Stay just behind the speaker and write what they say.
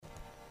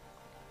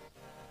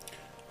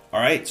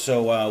All right,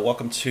 so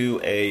welcome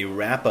to a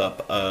wrap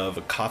up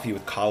of Coffee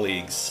with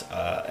Colleagues,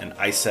 an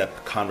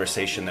ICEP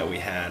conversation that we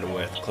had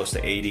with close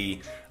to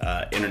 80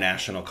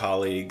 international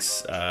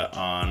colleagues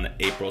on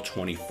April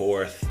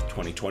 24th,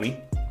 2020.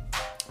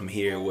 I'm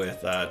here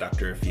with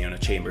Dr. Fiona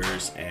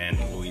Chambers and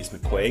Louise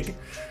McQuaig,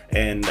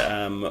 and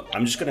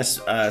I'm just going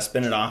to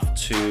spin it off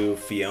to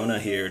Fiona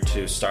here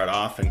to start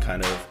off and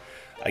kind of,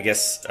 I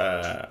guess,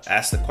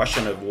 ask the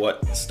question of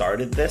what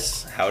started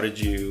this. How did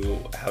you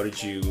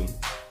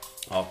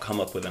all come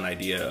up with an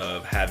idea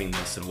of having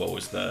this, and what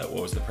was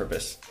the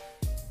purpose?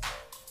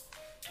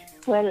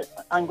 Well,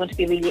 I'm going to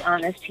be really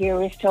honest here,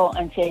 Risto,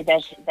 and say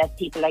that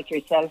people like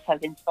yourself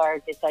have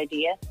inspired this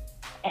idea.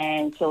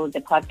 And so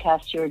the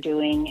podcast you're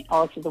doing,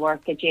 also the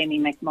work that Jamie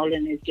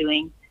McMullen is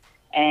doing,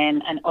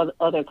 and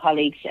other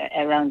colleagues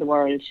around the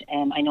world.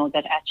 I know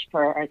that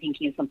ACHPER are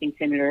thinking of something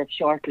similar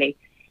shortly.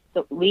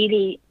 So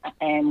really,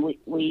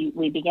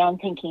 we began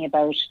thinking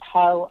about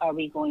how are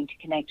we going to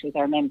connect with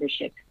our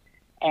membership.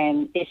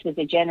 This was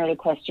a general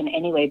question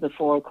anyway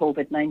before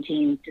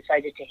COVID-19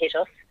 decided to hit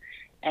us.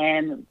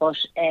 But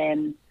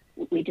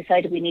we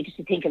decided we needed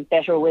to think of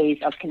better ways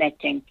of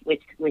connecting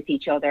with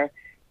each other,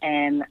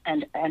 and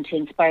to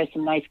inspire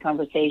some nice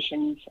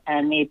conversations,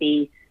 and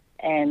maybe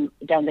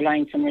down the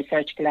line some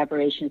research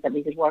collaborations that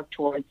we could work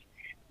towards.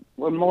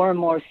 We're more and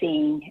more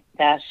seeing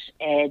that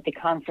the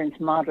conference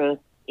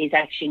model is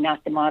actually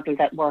not the model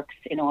that works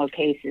in all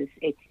cases.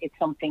 It's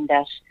something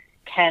that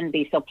can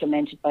be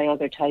supplemented by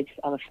other types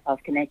of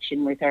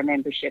connection with our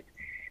membership.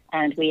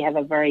 And we have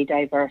a very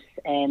diverse,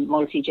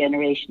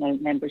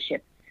 multi-generational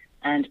membership.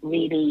 And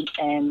really,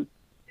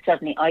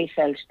 certainly I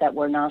felt that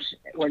we're not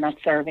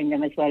serving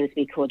them as well as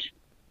we could.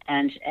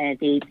 And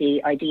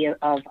the idea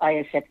of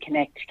ISF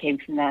Connect came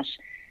from that.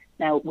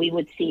 Now, we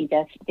would see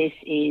that this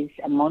is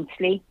a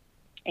monthly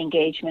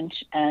engagement,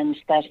 and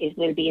that it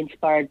will be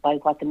inspired by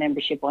what the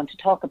membership want to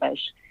talk about.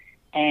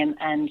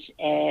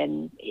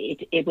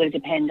 It will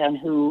depend on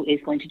who is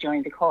going to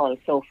join the call.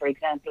 So, for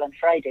example, on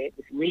Friday, it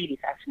was really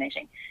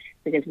fascinating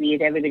because we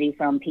had everybody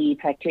from PE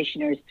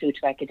practitioners through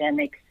to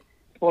academics,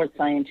 sports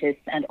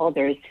scientists, and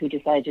others who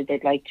decided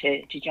they'd like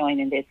to join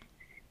in this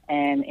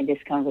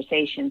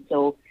conversation.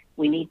 So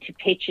we need to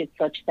pitch it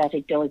such that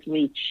it does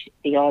reach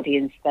the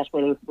audience that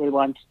will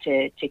want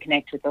to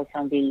connect with us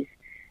on these.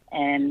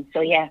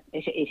 So yeah,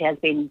 it has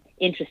been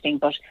interesting,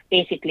 but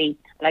basically,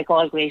 like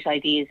all great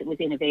ideas, it was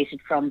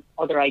innovated from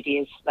other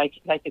ideas, like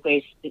the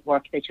great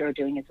work that you're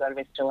doing as well,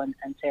 Risto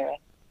and Sarah.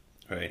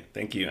 All right,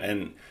 thank you.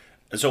 And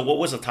so, what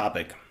was the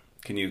topic?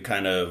 Can you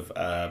kind of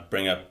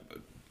bring up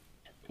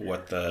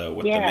what the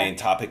main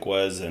topic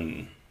was?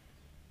 And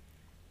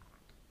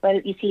well,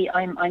 you see,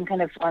 I'm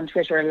kind of on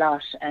Twitter a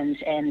lot, and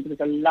there was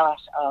a lot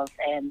of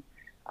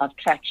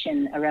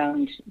traction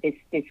around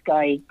this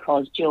guy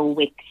called Joe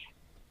Wicks.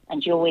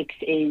 And Joe Wicks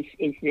is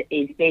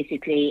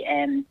basically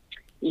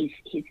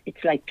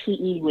it's like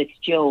PE with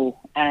Joe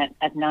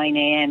at 9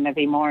 a.m.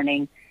 every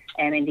morning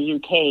in the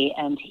UK,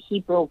 and he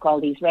broke all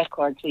these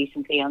records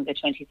recently on the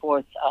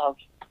 24th of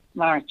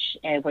March,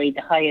 where he had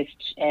the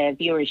highest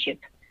viewership,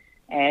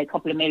 a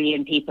couple of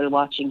million people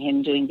watching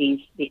him doing these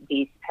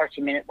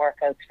 30-minute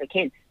workouts for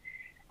kids.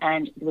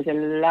 And there was a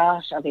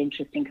lot of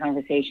interesting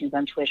conversations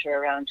on Twitter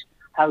around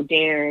how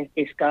dare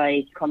this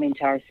guy come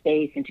into our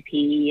space, into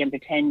PE, and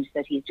pretend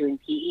that he's doing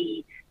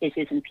PE. This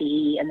isn't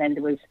PE. And then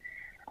there was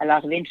a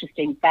lot of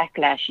interesting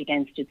backlash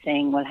against it,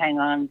 saying, well, hang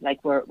on,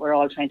 like we're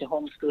all trying to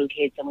homeschool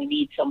kids and we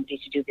need somebody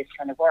to do this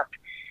kind of work.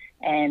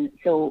 And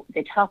so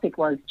the topic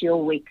was Joe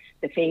Wicks,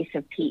 the face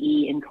of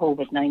PE in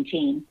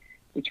COVID-19,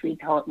 which we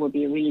thought would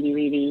be really,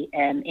 really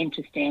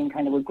interesting,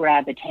 kind of would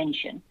grab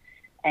attention.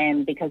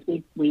 Because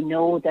we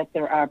know that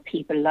there are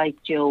people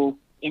like Joe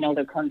in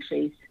other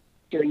countries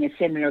doing a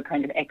similar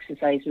kind of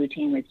exercise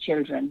routine with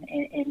children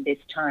in this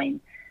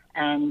time.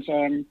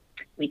 And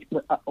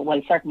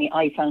well, certainly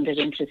I found it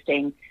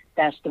interesting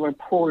that there were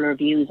polar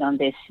views on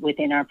this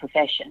within our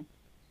profession.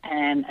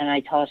 And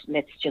I thought,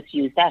 let's just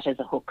use that as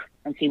a hook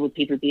and see would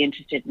people be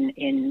interested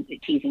in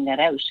teasing that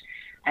out.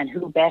 And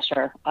who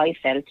better, I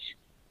felt,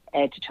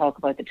 to talk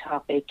about the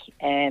topic,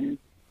 and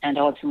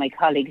also my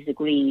colleagues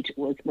agreed,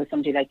 was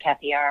somebody like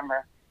Kathy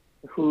Armour,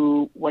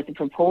 who was a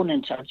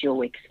proponent of Joe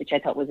Wicks, which I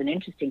thought was an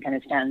interesting kind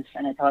of stance,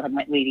 and I thought it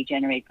might really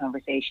generate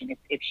conversation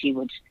if she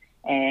would,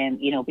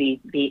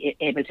 be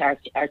able to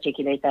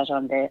articulate that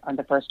on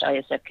the first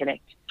ISF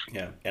Connect.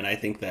 Yeah, and I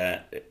think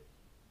that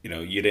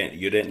you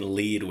didn't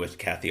lead with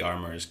Kathy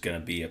Armour is going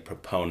to be a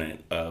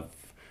proponent of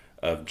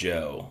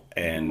Joe,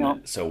 and no.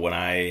 So when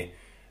I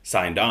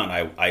signed on,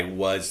 I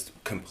was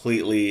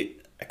completely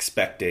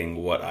expecting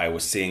what I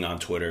was seeing on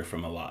Twitter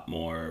from a lot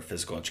more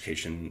physical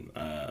education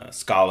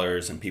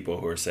scholars and people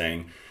who were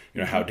saying,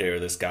 how dare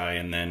this guy?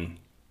 And then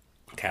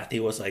Kathy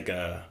was like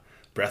a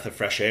breath of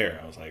fresh air.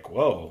 I was like,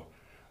 whoa,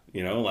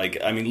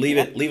 leave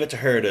it to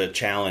her to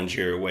challenge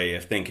your way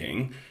of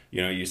thinking.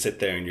 You sit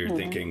there and you're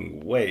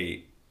thinking,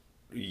 wait,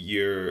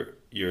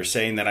 you're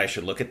saying that I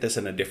should look at this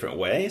in a different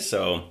way.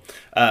 So,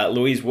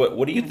 Louise,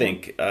 what do you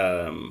think?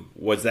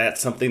 Was that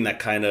something that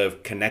kind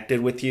of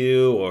connected with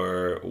you,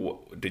 or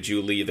did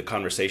you leave the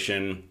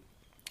conversation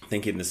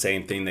thinking the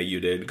same thing that you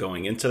did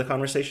going into the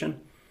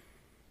conversation?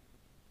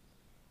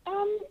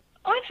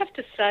 I'd have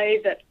to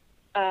say that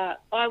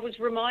I was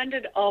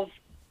reminded of,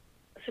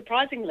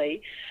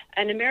 surprisingly,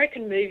 an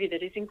American movie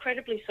that is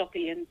incredibly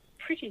soppy and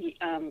pretty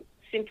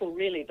simple,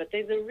 really, but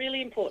there's a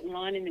really important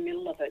line in the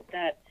middle of it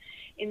that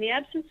in the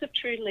absence of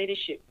true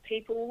leadership,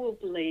 people will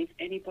believe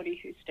anybody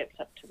who steps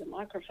up to the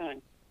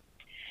microphone.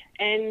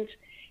 And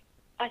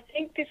I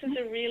think this is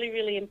a really,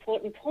 really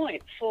important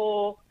point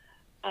for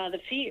the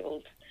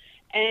field.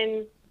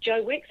 And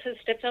Joe Wicks has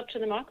stepped up to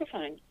the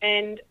microphone.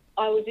 And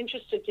I was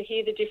interested to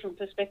hear the different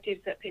perspectives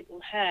that people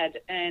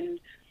had, and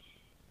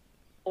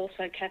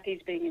also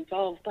Kathy's being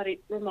involved. But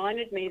it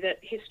reminded me that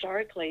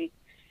historically,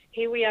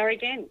 here we are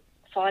again,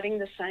 fighting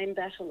the same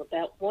battle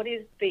about what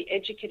is the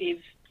educative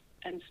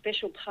and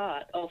special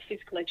part of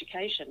physical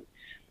education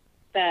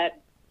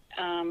that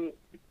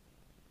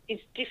is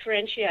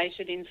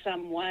differentiated in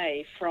some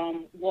way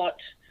from what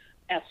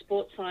our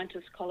sports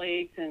scientist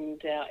colleagues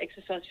and our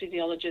exercise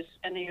physiologists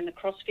and even the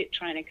CrossFit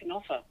trainer can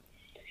offer.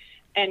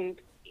 And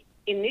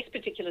in this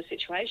particular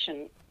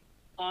situation,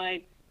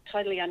 I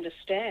totally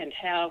understand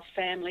how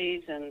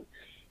families and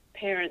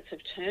parents have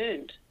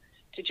turned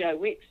to Joe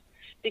Wicks,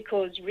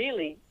 because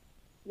really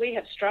we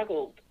have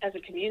struggled as a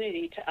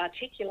community to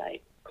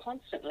articulate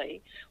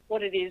constantly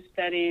what it is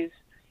that is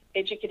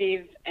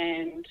educative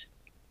and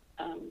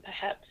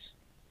perhaps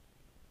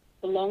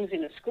belongs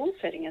in a school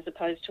setting as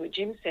opposed to a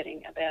gym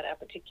setting about our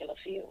particular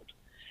field.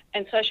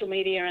 And social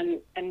media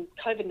and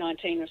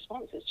COVID-19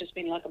 response has just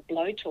been like a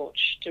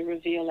blowtorch to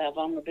reveal our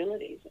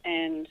vulnerabilities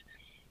and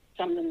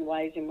some of the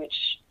ways in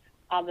which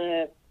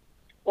other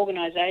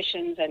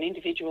organisations and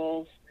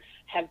individuals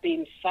have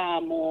been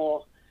far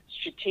more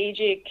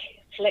strategic,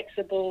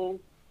 flexible,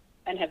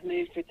 and have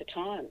moved with the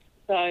times.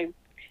 So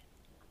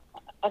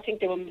I think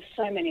there were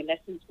so many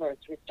lessons for us,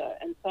 Risto,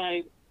 and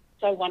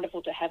so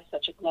wonderful to have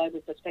such a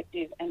global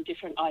perspective and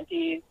different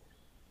ideas,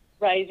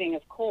 raising,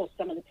 of course,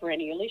 some of the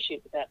perennial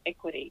issues about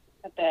equity,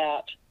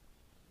 about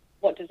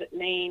what does it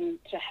mean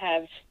to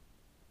have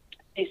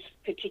this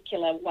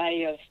particular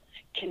way of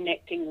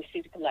connecting with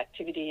physical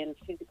activity and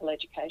physical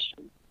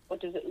education. What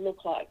does it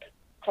look like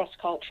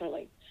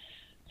cross-culturally?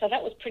 So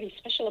that was pretty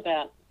special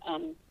about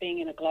being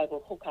in a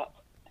global hookup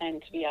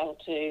and to be able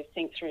to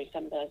think through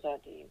some of those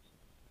ideas.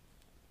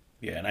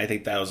 Yeah, and I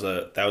think that was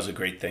a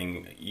great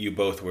thing. You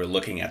both were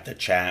looking at the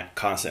chat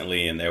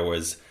constantly, and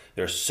there's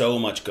so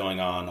much going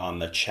on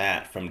the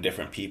chat from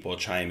different people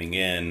chiming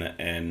in,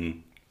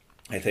 and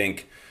I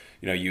think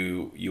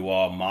you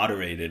all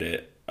moderated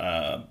it,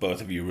 both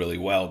of you, really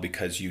well,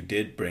 because you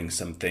did bring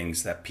some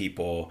things that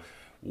people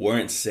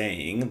weren't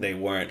saying. They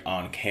weren't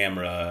on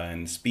camera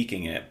and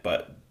speaking it,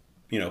 but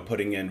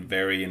putting in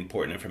very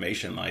important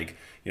information like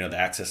the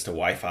access to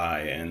Wi-Fi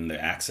and the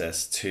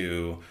access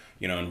to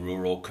in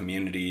rural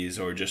communities,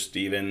 or just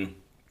even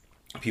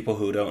people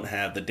who don't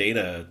have the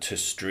data to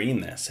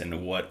stream this,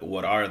 and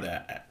what are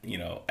the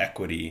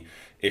equity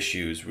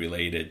issues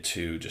related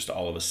to just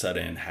all of a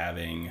sudden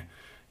having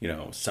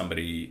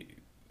somebody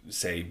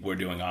say we're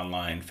doing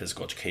online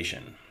physical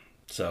education.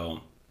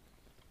 So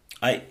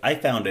I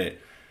found it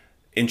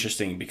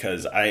interesting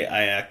because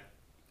I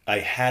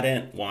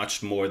hadn't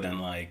watched more than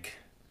like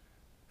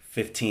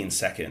 15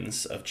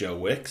 seconds of Joe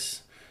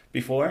Wicks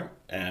before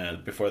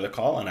the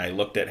call, and I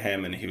looked at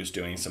him and he was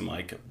doing some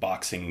like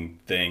boxing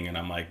thing, and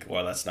I'm like,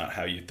 well, that's not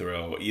how you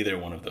throw either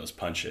one of those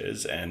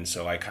punches, and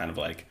so I kind of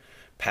like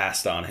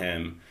passed on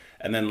him.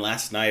 And then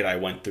last night I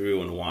went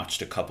through and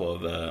watched a couple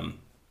of the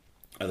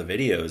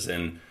videos,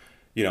 and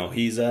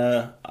he's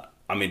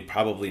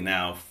probably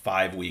now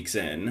 5 weeks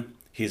in,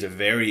 he's a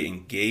very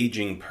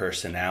engaging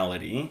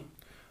personality,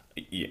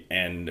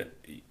 and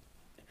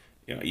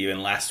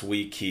even last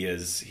week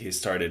he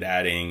started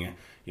adding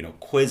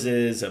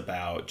quizzes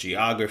about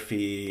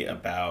geography,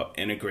 about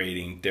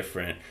integrating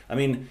different,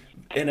 in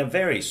a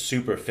very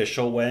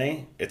superficial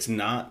way. It's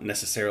not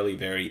necessarily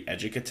very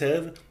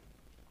educative,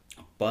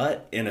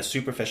 but in a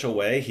superficial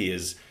way, he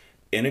is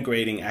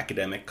integrating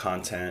academic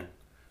content,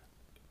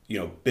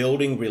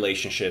 building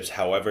relationships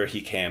however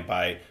he can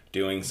by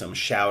doing some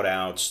shout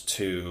outs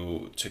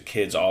to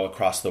kids all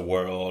across the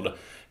world.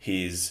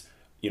 He's,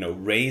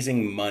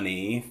 raising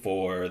money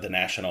for the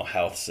national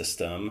health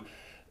system.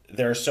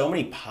 There are so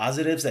many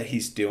positives that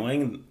he's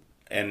doing,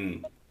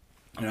 and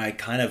I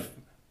kind of,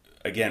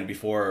 again,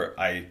 before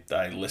I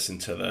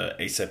listened to the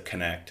ASIP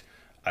Connect,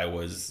 I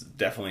was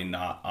definitely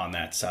not on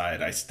that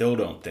side. I still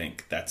don't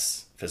think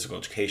that's physical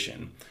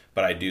education,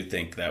 but I do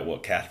think that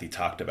what Kathy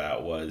talked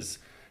about was,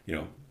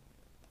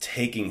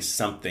 taking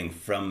something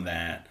from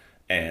that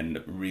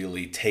and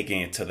really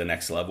taking it to the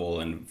next level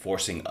and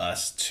forcing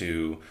us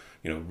to,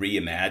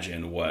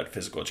 reimagine what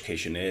physical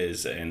education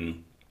is,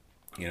 and,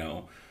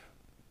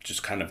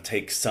 just kind of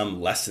take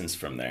some lessons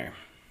from there.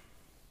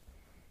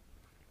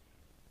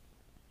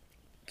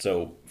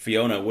 So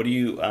Fiona, what do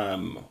you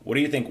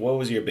think? What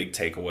was your big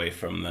takeaway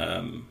from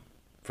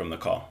the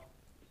call?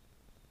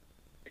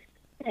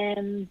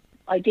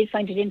 I did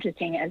find it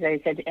interesting, as I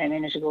said a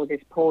minute ago, the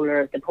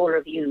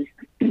polar views,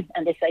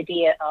 and this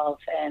idea of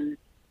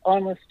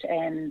almost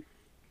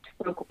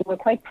we're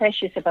quite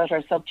precious about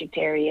our subject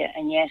area,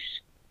 and yet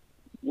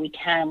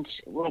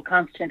we're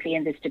constantly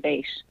in this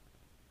debate.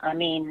 I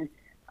mean,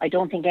 I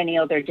don't think any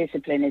other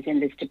discipline is in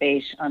this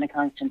debate on a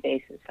constant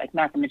basis, like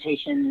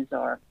mathematicians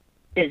or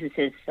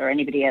physicists or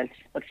anybody else.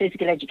 But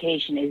physical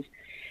education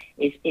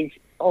is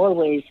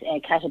always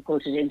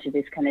catapulted into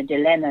this kind of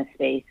dilemma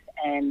space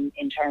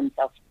in terms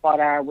of what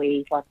are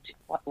we,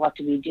 what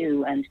do we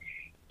do, and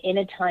in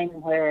a time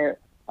where,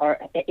 or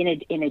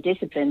in a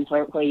discipline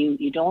where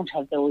you don't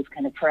have those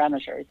kind of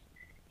parameters,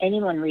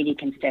 anyone really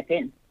can step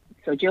in.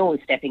 So Joe is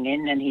stepping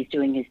in and he's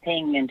doing his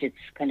thing, and it's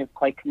kind of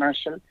quite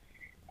commercial,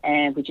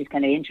 which is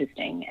kind of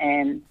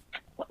interesting.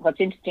 What's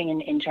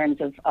interesting in terms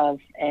of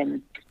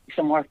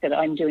some work that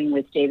I'm doing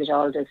with David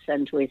Aldous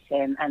and with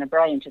Anna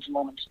Bryant at the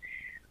moment,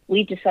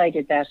 we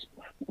decided that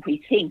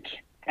we think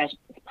that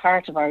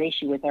part of our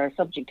issue with our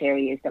subject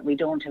area is that we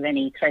don't have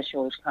any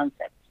threshold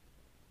concepts.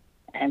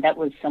 And that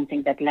was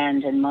something that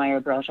Land and Meyer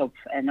brought up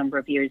a number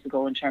of years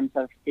ago in terms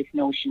of this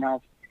notion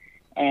of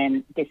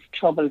this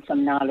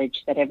troublesome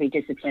knowledge that every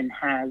discipline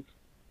has,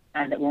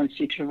 and that once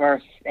you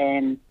traverse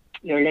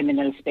your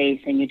liminal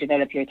space and you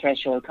develop your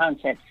threshold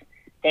concepts,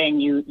 then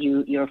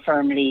you're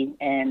firmly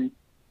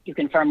you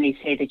can firmly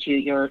say that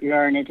you're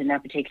learned in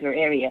that particular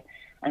area.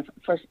 And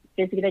for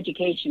physical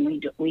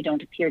education, we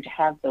don't appear to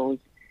have those.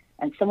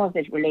 And some of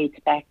it relates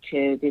back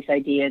to this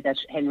idea that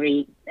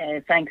Henry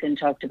Franklin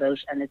talked about,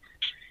 and it's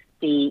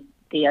the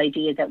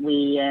idea that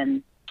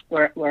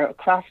we're a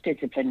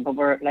cross-discipline, but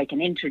we're like an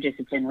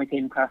interdiscipline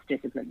within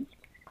cross-disciplines.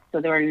 So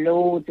there are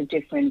loads of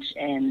different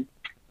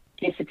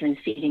disciplines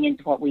feeding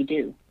into what we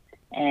do.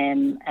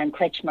 And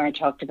Kretschmar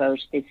talked about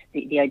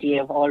the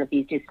idea of all of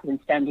these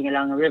disciplines standing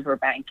along a river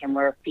bank, and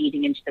we're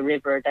feeding into the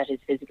river that is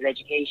physical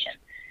education.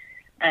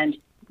 And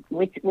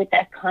with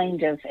that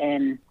kind of,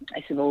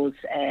 I suppose,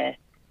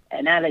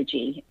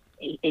 analogy,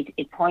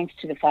 it points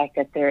to the fact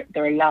that there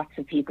are lots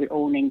of people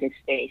owning this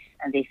space,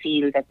 and they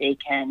feel that they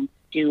can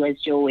do as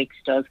Joe Wicks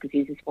does, because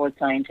he's a sports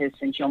scientist,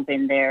 and jump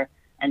in there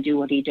and do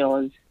what he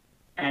does,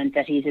 and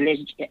that he's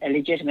a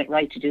legitimate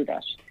right to do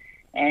that.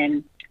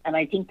 And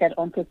I think that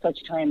until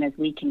such time as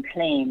we can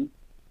claim,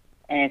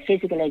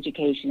 physical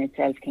education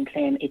itself can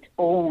claim its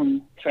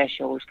own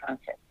threshold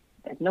concept,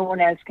 that no one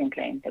else can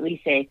claim, that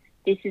we say,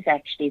 this is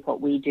actually what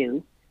we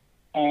do,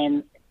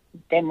 and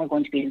then we're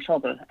going to be in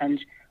trouble. And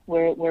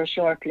we're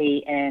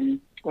shortly,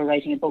 we're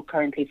writing a book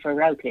currently for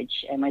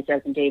Routledge,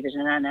 myself and David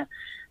and Anna,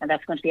 and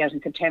that's going to be out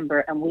in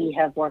September. And we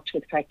have worked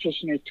with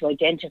practitioners to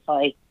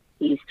identify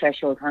these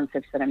threshold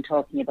concepts that I'm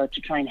talking about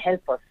to try and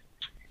help us,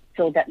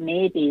 so that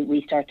maybe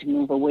we start to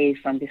move away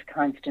from this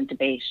constant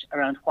debate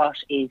around what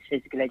is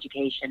physical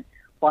education,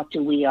 what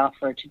do we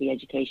offer to the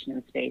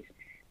educational space.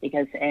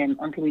 Because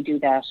until we do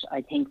that,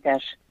 I think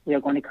that we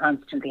are going to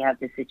constantly have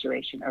this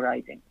situation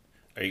arising.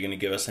 Are you going to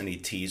give us any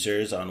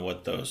teasers on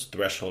what those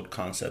threshold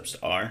concepts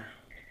are?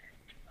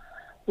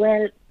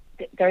 Well,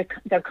 they're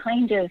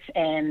kind of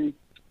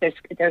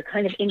they're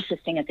kind of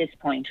interesting at this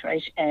point,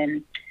 right?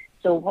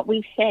 So what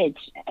we've said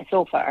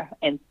so far,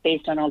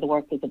 based on all the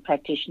work that the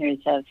practitioners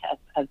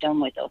have done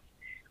with us,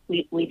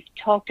 we've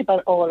talked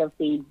about all of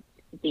the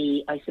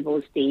I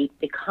suppose the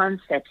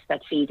concepts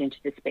that feed into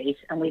the space,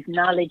 and we've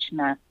knowledge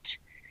mapped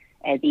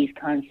these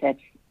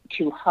concepts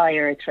to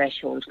higher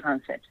threshold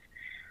concepts.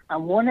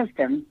 And one of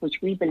them,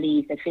 which we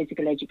believe that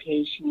physical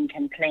education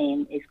can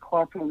claim, is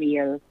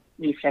corporeal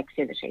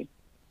reflexivity.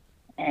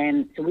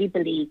 So we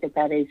believe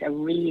that is a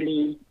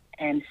really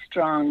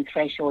strong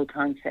threshold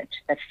concept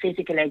that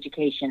physical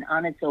education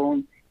on its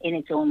own, in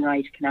its own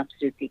right, can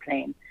absolutely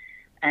claim.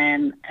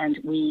 And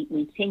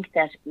we think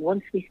that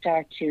once we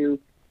start to,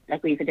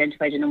 like we've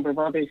identified a number of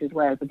others as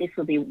well, but this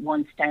will be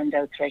one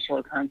standout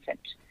threshold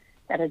concept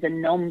that has a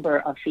number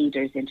of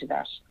feeders into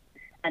that.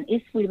 And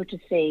if we were to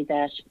say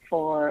that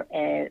for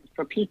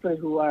people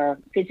who are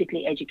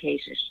physically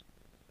educated,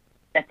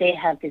 that they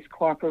have this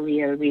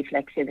corporeal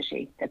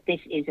reflexivity, that this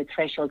is a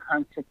threshold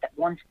concept that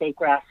once they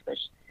grasp it,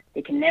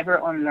 they can never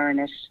unlearn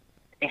it,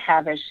 they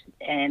have it,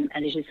 and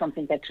it is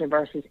something that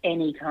traverses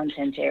any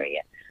content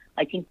area.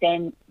 I think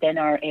then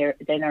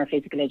our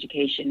physical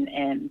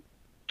education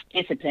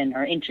discipline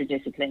or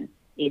interdiscipline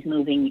is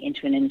moving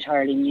into an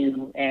entirely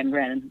new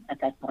realm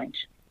at that point.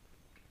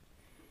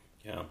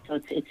 Yeah. So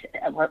it's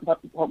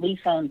what we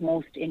found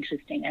most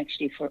interesting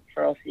actually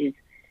for us is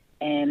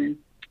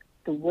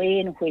the way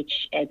in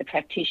which the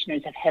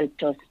practitioners have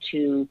helped us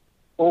to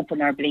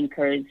open our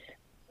blinkers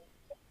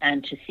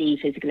and to see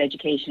physical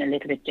education a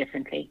little bit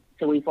differently.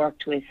 So we've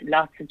worked with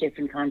lots of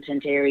different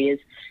content areas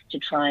to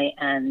try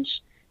and,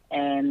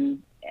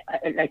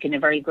 like in a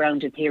very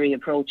grounded theory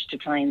approach, to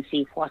try and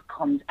see what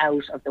comes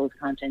out of those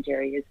content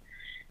areas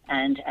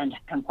and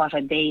what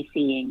are they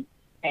seeing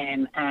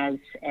as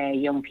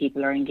young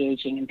people are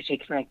engaging in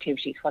particular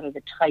activities. What are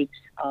the types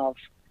of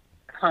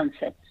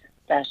concepts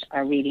that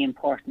are really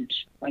important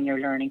when you're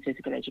learning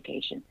physical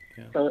education?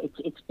 Yeah. So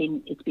it's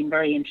been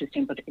very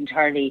interesting, but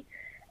entirely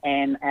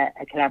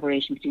a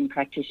collaboration between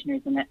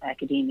practitioners and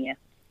academia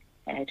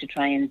to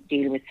try and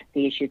deal with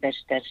the issue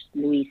that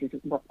Louise has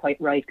quite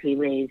rightly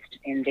raised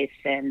in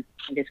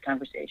this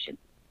conversation.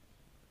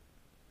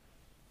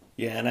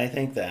 Yeah, and I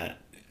think that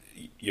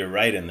you're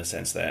right in the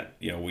sense that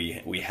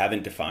we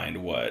haven't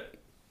defined what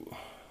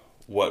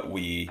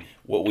we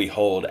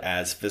hold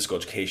as physical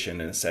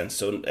education in a sense.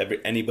 So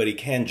anybody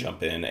can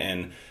jump in,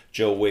 and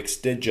Joe Wicks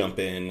did jump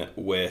in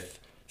with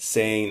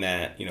saying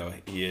that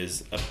he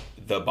is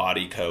the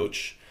body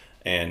coach,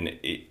 and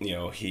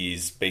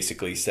he's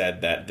basically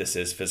said that this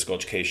is physical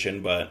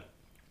education. But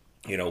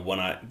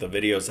when the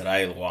videos that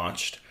I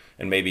watched,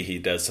 and maybe he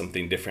does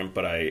something different,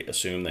 but I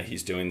assume that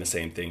he's doing the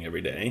same thing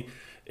every day,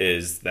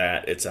 is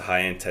that it's a high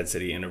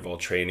intensity interval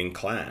training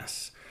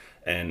class.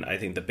 And I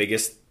think the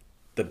biggest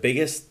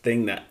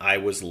thing that I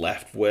was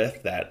left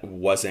with that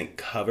wasn't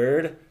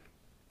covered,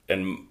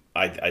 and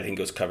I think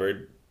it was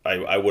covered,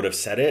 I would have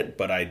said it,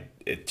 but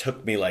it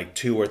took me like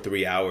 2 or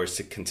 3 hours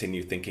to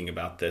continue thinking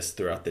about this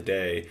throughout the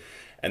day.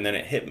 And then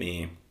it hit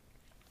me,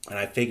 and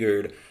I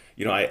figured,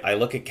 I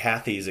look at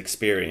Kathy's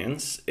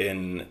experience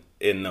in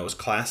those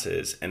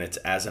classes, and it's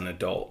as an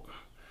adult.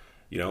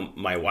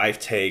 My wife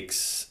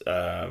takes,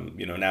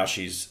 now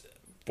she's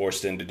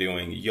forced into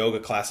doing yoga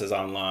classes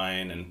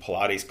online and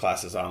Pilates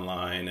classes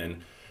online.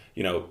 And,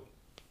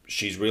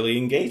 she's really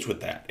engaged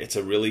with that. It's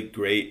a really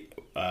great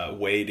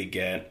way to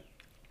get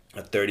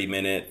a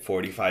 30-minute,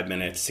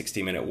 45-minute,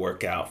 60-minute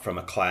workout from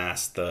a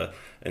class. The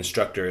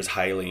instructor is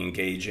highly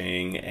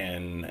engaging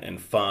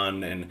and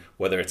fun, and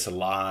whether it's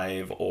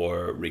live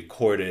or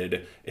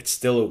recorded, it's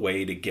still a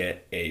way to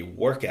get a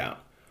workout.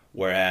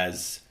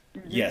 Whereas,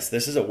 yes,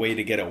 this is a way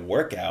to get a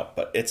workout,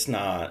 but it's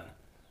not.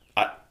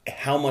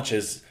 How much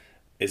is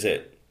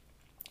it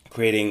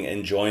creating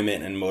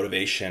enjoyment and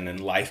motivation and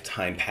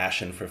lifetime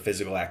passion for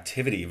physical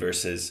activity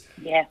versus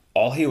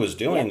all he was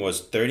doing was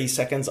 30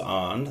 seconds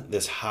on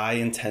this high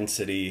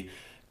intensity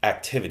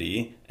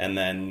activity and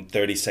then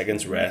 30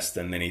 seconds rest,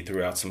 and then he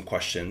threw out some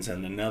questions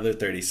and another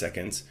 30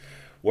 seconds.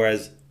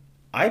 Whereas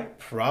I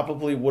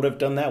probably would have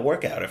done that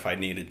workout if I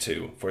needed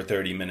to for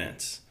 30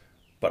 minutes.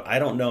 But I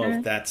don't know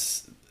if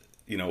that's,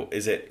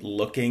 is it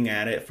looking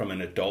at it from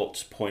an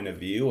adult's point of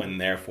view and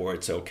therefore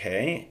it's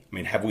okay? I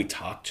mean, have we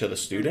talked to the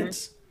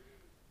students?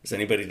 Has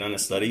anybody done a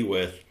study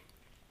with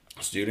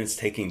students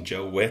taking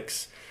Joe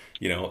Wicks,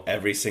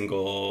 every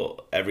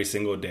single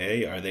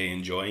day? Are they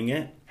enjoying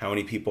it? How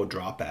many people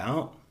drop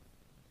out?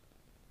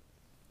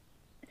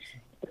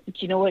 Do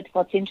you know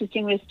what's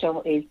interesting,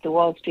 Risto, is the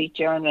Wall Street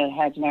Journal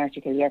had an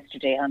article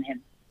yesterday on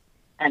him,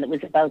 and it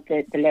was about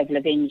the level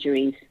of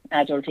injuries,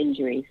 adult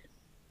injuries.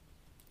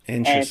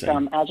 Interesting.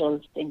 From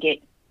adults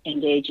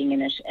engaging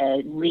in it.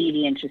 A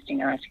really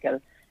interesting article.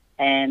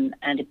 And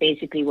it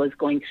basically was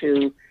going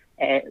through,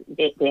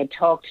 they had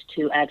talked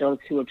to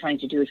adults who were trying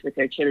to do it with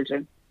their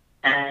children,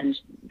 and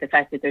the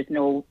fact that there's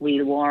no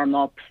real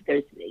warm-up,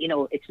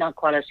 it's not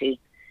quality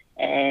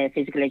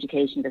physical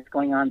education that's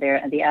going on there,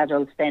 and the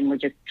adults then were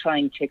just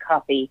trying to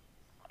copy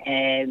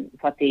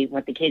what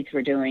the kids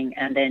were doing,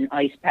 and then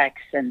ice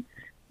packs and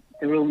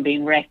the room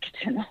being wrecked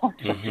and all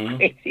sorts of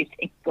crazy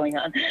things going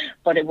on.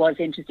 But it was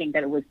interesting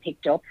that it was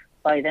picked up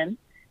by them,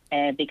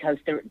 because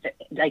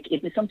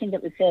it was something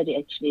that was said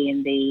actually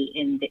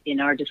in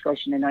our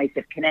discussion in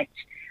ISIP Connect,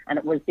 and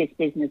it was this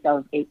business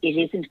of it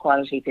isn't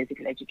quality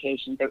physical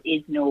education. There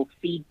is no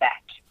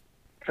feedback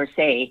per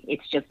se.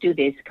 It's just do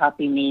this,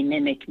 copy me,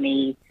 mimic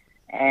me,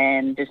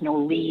 and there's no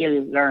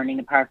real learning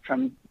apart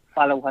from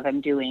follow what I'm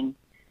doing.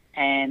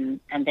 And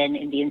then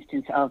in the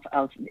instance of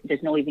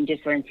there's no even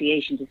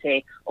differentiation to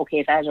say, okay,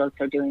 if adults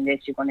are doing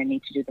this, you're going to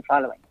need to do the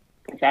following.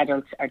 Because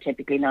adults are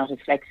typically not as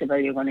flexible,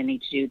 you're going to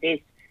need to do this.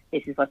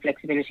 This is what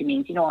flexibility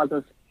means. All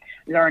those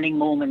learning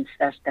moments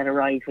that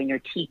arise when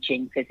you're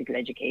teaching physical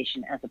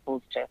education as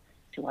opposed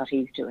to what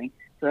he's doing.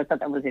 So I thought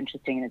that was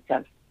interesting in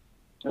itself.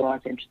 It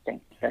was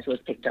interesting that it was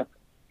picked up.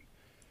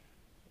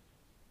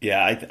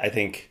 Yeah, I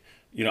think,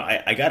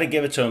 I got to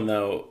give it to him,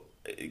 though.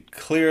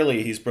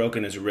 Clearly, he's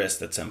broken his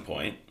wrist at some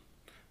point.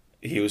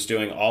 He was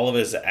doing all of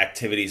his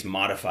activities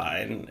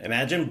modified.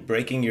 Imagine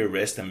breaking your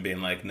wrist and being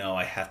like, no,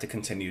 I have to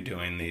continue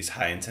doing these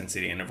high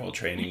intensity interval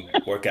training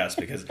workouts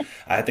because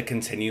I have to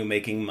continue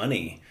making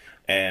money.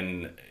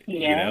 And,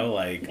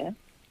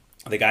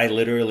 the guy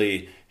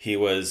literally, he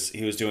was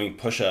doing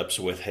push-ups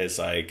with his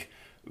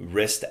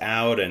wrist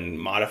out and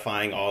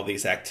modifying all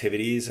these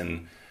activities.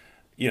 And,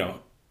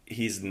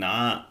 he's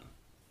not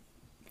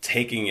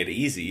taking it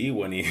easy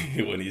when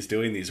he's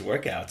doing these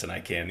workouts. And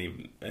I can't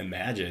even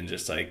imagine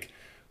just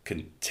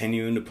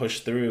continuing to push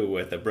through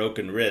with a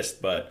broken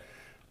wrist. But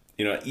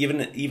even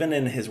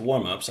in his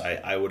warm-ups,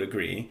 I would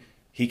agree,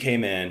 he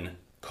came in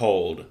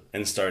cold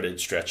and started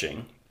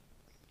stretching,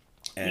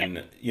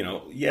 and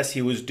yes,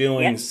 he was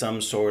doing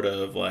some sort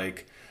of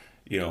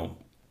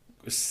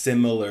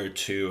similar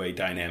to a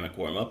dynamic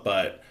warm-up,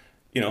 but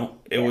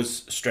it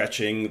was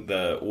stretching.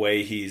 The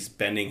way he's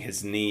bending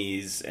his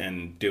knees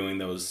and doing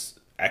those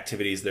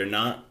activities, they're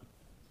not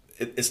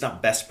it's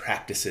not best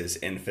practices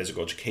in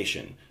physical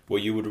education.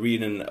 What you would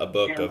read in a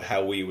book of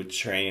how we would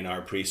train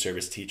our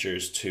pre-service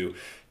teachers to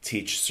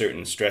teach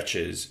certain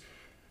stretches.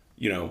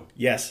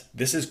 Yes,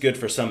 this is good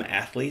for some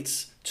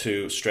athletes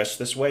to stretch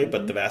this way,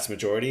 but the vast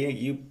majority,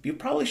 you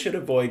probably should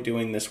avoid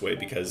doing this way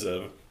because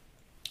of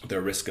the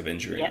risk of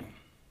injury. Yeah.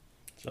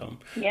 So,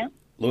 yeah.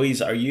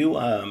 Louise, are you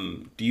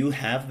do you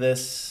have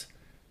this,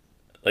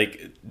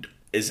 like,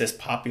 is this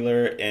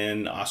popular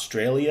in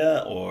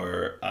Australia,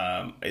 or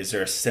is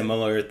there a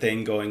similar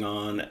thing going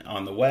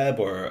on the web,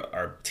 or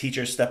are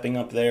teachers stepping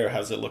up there?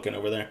 How's it looking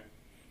over there?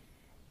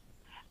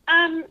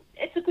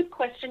 It's a good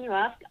question you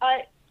asked.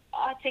 I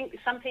think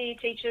some PE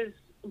teachers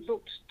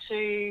looked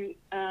to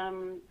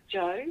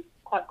Joe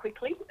quite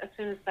quickly as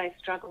soon as they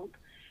struggled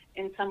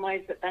in some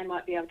ways that they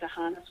might be able to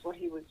harness what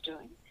he was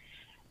doing.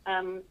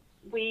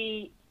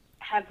 We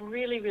have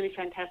really, really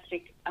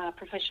fantastic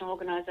professional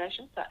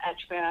organisations, so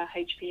ACHPA,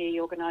 HPE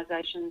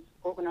organisations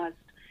organised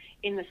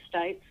in the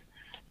States.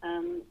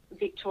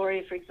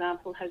 Victoria, for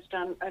example, has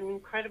done an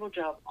incredible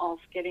job of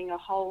getting a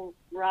whole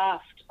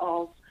raft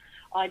of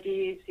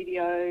ideas,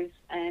 videos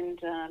and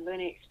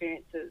learning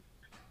experiences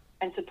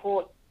and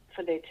support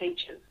for their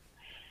teachers.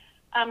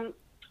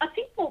 I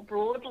think more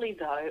broadly,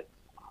 though,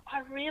 I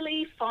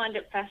really find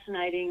it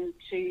fascinating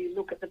to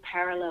look at the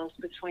parallels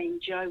between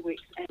Joe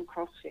Wicks and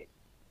CrossFit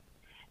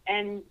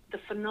and the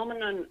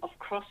phenomenon of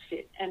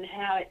CrossFit and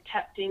how it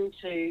tapped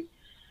into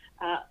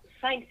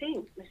same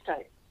thing,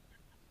 Mr.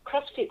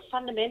 CrossFit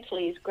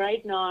fundamentally is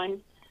grade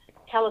 9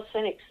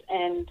 calisthenics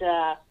and,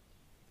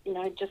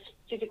 just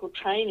physical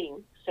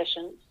training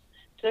sessions,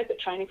 circuit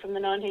training from the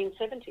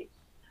 1970s.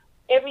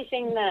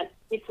 Everything that,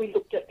 if we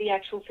looked at the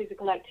actual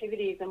physical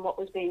activities and what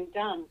was being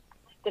done,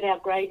 that our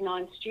grade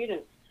 9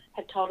 students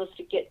had told us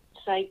to get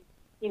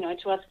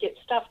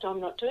stuffed,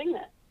 I'm not doing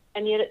that.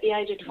 And yet at the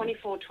age of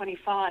 24,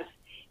 25,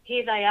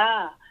 here they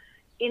are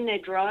in their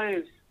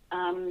droves,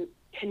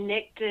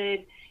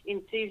 connected,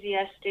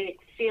 enthusiastic,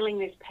 feeling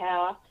this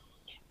power.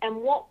 And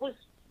what was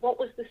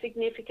the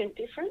significant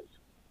difference?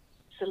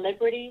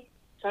 Celebrity,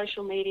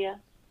 social media,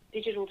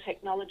 digital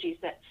technologies,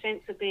 that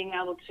sense of being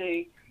able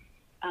to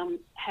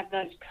have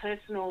those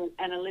personal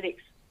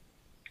analytics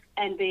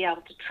and be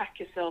able to track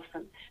yourself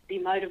and be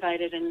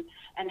motivated and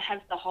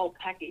have the whole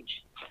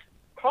package.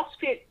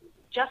 CrossFit,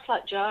 just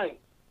like Joe,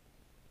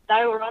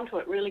 they were onto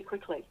it really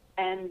quickly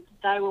and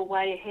they were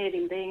way ahead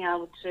in being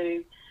able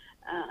to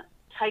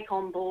take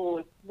on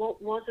board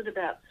what was it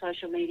about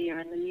social media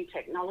and the new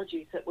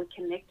technologies that were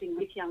connecting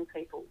with young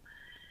people.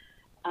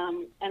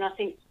 And I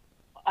think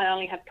I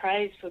only have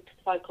praise for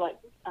folk like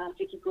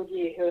Vicky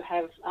Goodyear who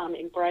have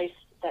embraced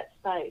that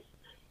space.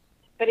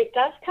 But it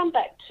does come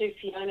back to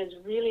Fiona's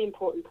really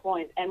important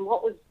point, and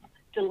what was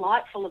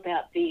delightful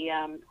about the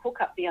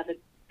hookup the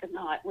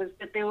night was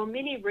that there were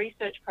many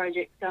research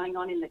projects going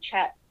on in the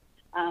chat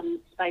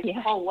space the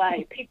whole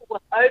way. People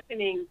were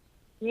opening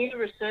new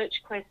research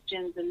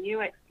questions and new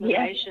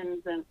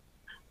explorations and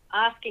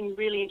asking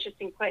really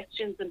interesting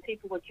questions, and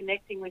people were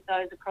connecting with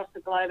those across the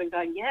globe and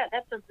going, yeah,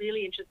 that's a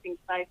really interesting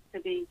space to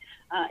be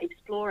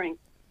exploring.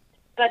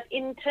 But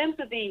in terms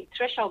of the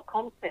threshold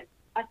concept,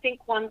 I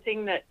think one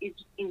thing that is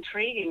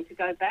intriguing to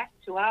go back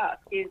to ask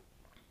is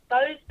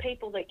those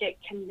people that get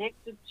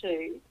connected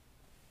to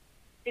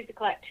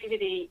physical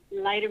activity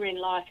later in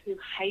life who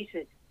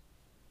hated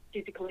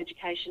physical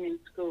education in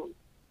school.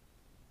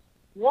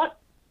 What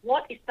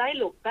if they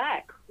look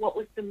back, what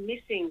was the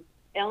missing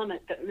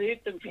element that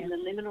moved them from the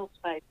liminal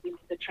space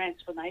into the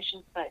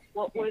transformation space?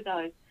 What were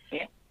those?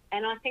 Yeah.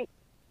 And I think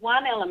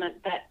one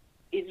element that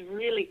is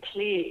really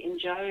clear in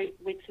Joe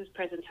Wicks's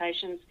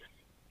presentations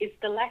is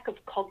the lack of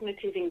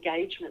cognitive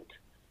engagement.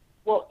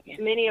 What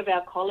many of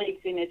our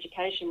colleagues in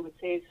education would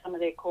see as some of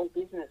their core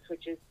business,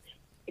 which is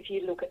if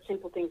you look at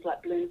simple things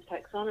like Bloom's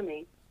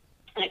taxonomy,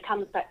 and it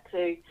comes back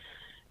to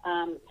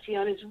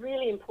Fiona's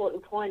really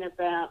important point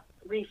about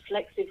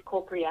reflexive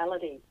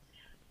corporeality.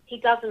 He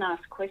doesn't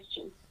ask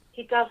questions.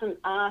 He doesn't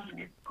ask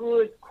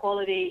good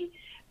quality,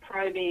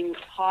 probing,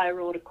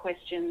 higher order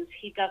questions.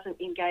 He doesn't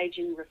engage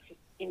in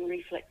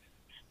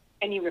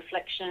any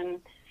reflection.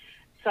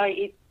 So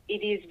it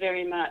is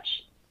very much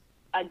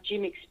a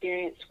gym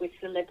experience with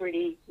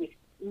celebrity, with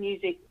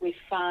music, with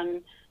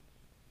fun,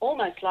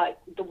 almost like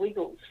the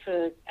Wiggles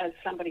for, as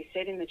somebody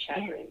said in the chat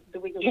room, the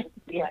Wiggles for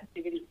physical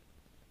activity.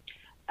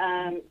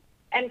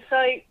 And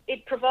so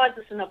it provides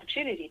us an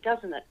opportunity,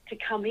 doesn't it, to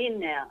come in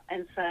now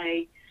and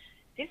say,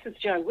 this is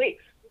Joe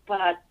Wicks,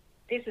 but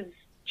this is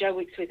Joe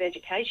Wicks with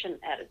education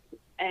at it,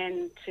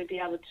 and to be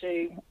able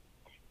to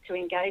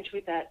engage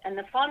with that. And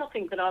the final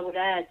thing that I would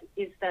add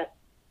is that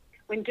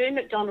when Doone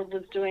McDonald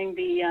was doing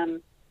the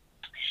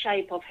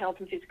Shape of Health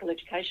and Physical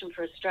Education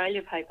for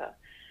Australia paper,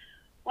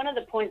 one of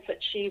the points that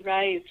she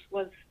raised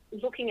was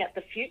looking at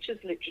the futures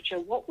literature.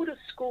 What would a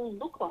school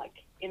look like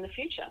in the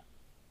future?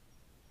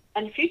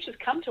 And futures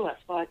come to us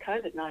via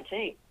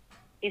COVID-19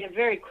 in a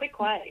very quick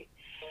way.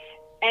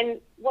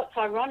 And what's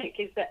ironic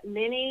is that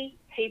many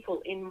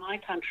people in my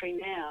country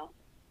now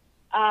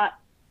are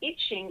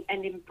itching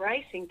and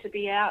embracing to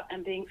be out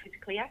and being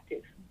physically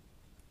active.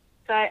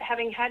 So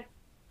having had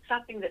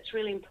something that's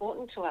really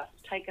important to us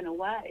taken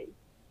away,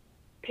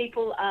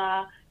 people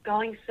are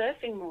going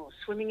surfing more,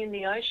 swimming in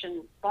the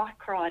ocean,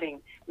 bike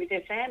riding with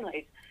their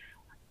families.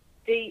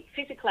 The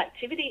physical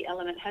activity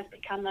element has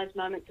become those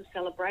moments of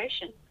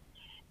celebration.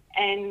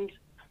 And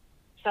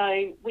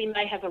so we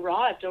may have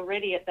arrived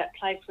already at that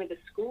place where the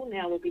school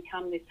now will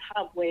become this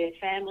hub where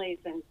families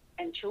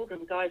and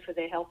children go for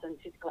their health and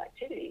physical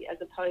activity, as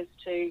opposed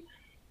to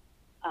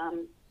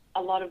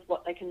a lot of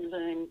what they can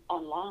learn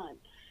online.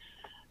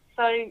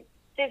 So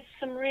there's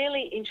some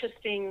really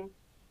interesting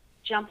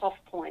jump-off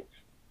points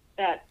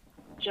that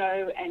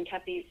Joe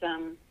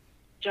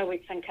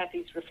Wicks and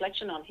Kathy's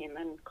reflection on him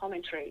and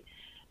commentary,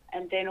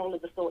 and then all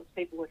of the thoughts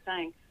people were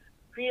saying,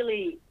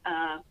 really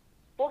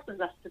forces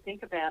us to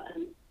think about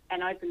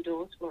and open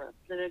doors for us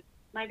that are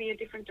maybe a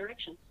different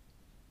direction.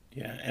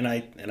 Yeah, and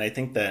I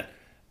think that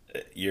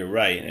you're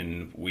right,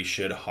 and we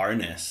should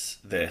harness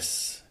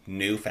this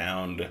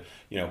newfound,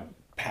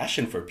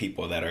 passion for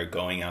people that are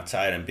going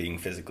outside and being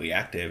physically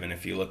active. And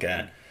if you look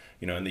at,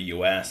 in the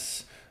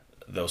U.S.,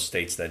 those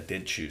states that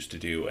did choose to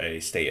do a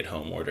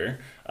stay-at-home order,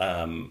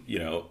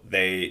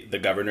 the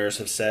governors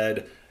have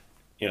said,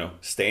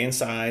 stay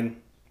inside,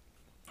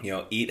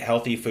 eat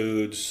healthy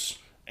foods,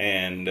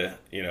 and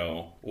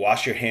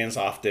wash your hands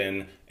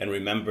often, and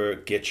remember,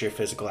 get your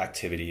physical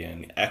activity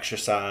in,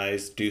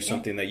 exercise, do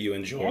something that you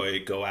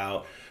enjoy, go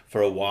out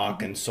for a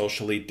walk and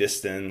socially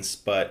distance.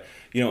 But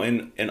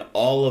in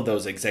all of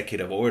those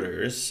executive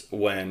orders,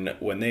 when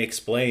they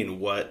explain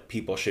what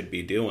people should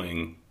be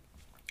doing,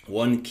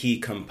 one key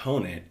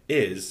component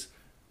is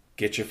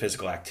get your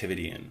physical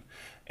activity in.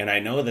 And I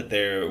know that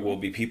there will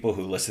be people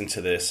who listen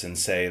to this and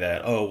say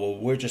that, oh, well,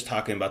 we're just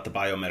talking about the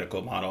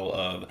biomedical model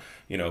of,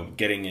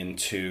 getting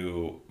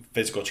into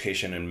physical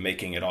education and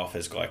making it all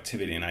physical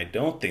activity. And I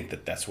don't think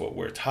that that's what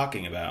we're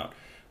talking about.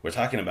 We're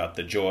talking about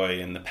the joy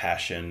and the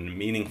passion,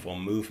 meaningful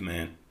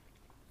movement.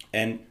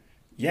 And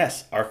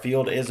yes, our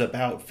field is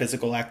about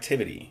physical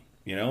activity.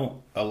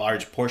 A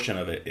large portion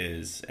of it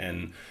is.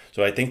 And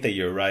so I think that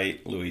you're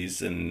right,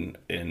 Louise, in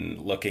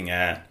looking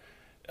at,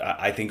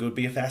 I think it would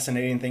be a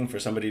fascinating thing for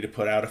somebody to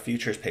put out a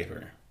futures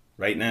paper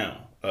right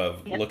now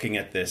of looking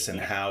at this and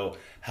how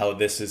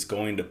this is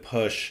going to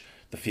push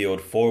the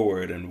field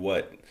forward, and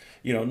what,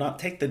 not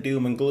take the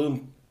doom and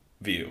gloom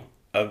view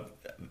of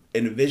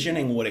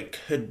envisioning what it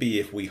could be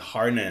if we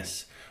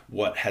harness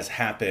what has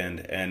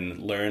happened and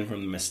learn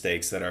from the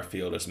mistakes that our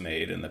field has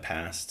made in the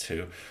past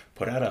to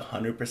put out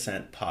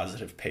 100%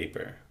 positive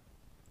paper.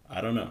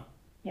 I don't know.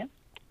 Yeah.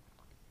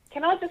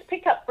 Can I just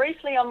pick up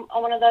briefly on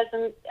one of those,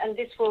 and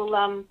this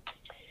will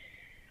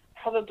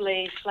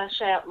probably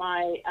flash out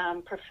my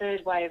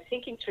preferred way of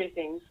thinking through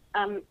things.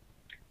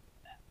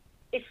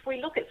 If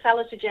we look at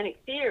salutogenic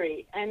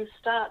theory and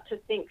start to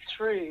think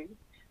through,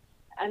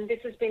 and this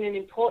has been an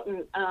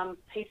important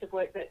piece of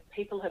work that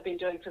people have been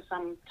doing for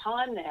some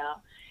time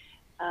now.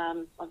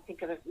 I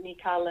think of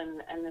Mikael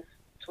and the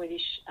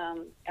Swedish,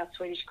 our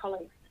Swedish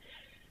colleagues.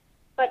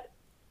 But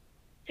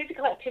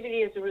physical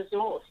activity as a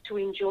resource to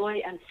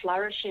enjoy and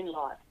flourish in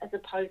life, as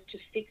opposed to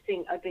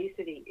fixing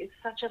obesity, is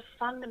such a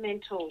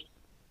fundamental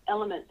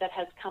element that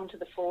has come to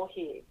the fore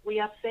here. We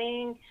are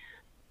seeing,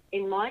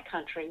 in my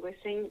country, we're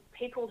seeing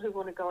people who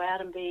want to go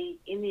out and be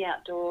in the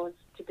outdoors,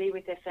 to be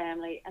with their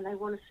family, and they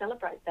want to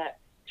celebrate that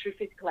through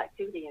physical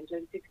activity and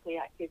doing physically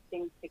active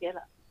things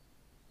together.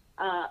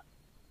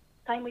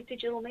 Same with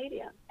digital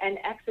media and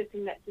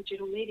accessing that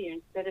digital media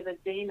instead of a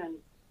demon.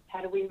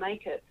 How do we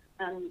make it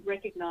and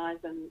recognise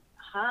and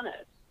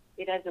harness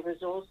it as a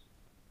resource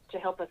to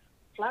help us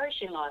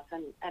flourish in life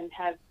and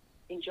have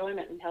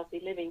enjoyment and healthy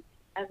living,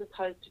 as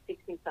opposed to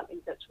fixing something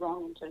that's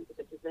wrong in terms of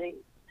a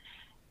disease?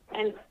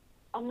 And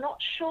I'm not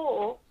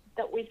sure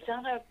that we've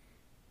done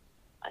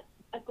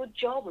a good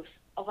job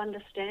of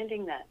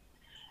understanding that.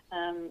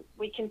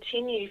 We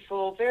continue,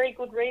 for very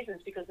good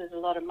reasons, because there's a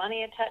lot of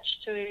money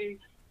attached to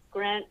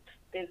grants,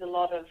 there's a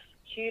lot of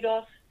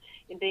kudos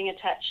in being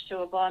attached to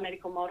a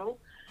biomedical model,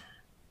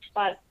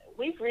 but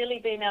we've really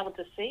been able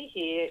to see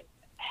here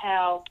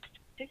how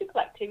physical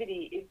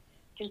activity is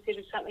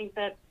considered something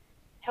that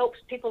helps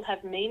people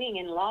have meaning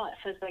in life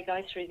as they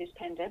go through this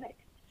pandemic,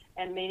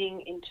 and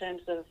meaning in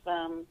terms of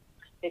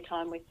their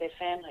time with their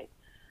families.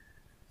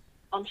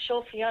 I'm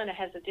sure Fiona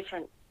has a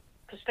different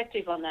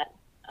perspective on that,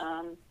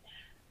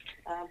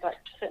 but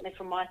certainly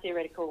from my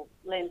theoretical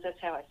lens, that's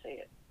how I see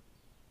it.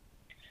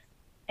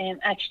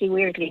 Actually,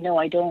 weirdly, no,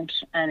 I don't.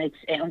 And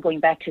I'm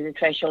going back to the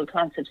threshold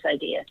concepts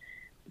idea.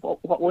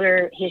 What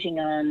we're hitting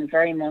on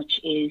very much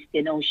is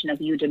the notion of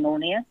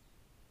eudaimonia,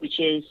 which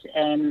is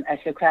a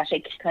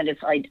Socratic kind of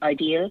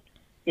ideal,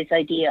 this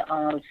idea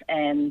of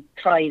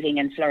thriving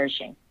and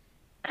flourishing.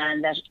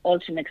 And that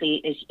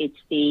ultimately it's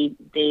the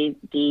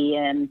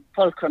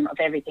fulcrum of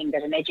everything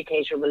that an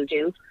educator will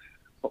do.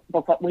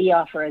 But what we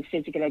offer as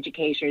physical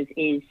educators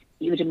is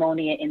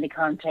eudaimonia in the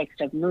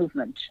context of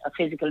movement, of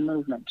physical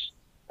movement.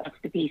 That's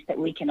the piece that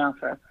we can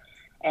offer.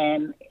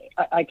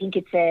 I think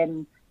it's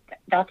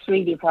that's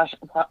really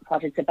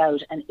what it's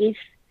about. And if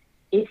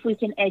if we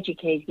can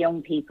educate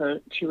young people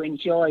to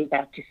enjoy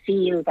that, to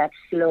feel that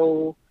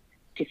flow,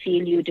 to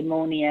feel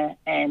eudaimonia,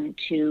 and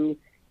to,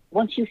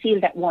 once you feel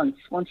that once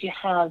you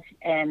have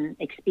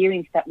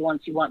experienced that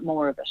once, you want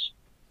more of it.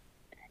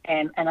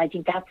 And I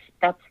think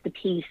that's the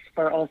piece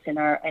for us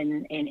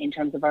in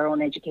terms of our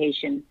own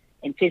education,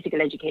 in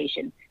physical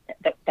education,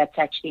 that's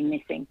actually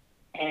missing.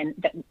 And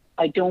that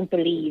I don't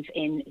believe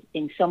in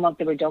some of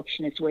the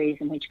reductionist ways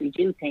in which we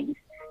do things,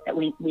 that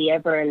we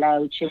ever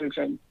allow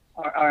children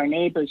or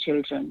enable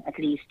children at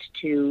least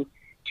to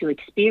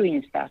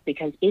experience that,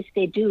 because if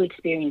they do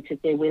experience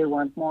it, they will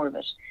want more of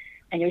it.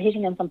 And you're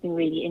hitting on something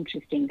really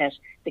interesting, that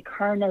the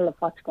kernel of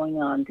what's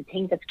going on, the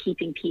thing that's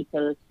keeping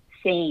people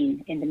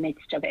sane in the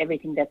midst of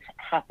everything that's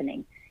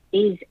happening,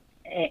 is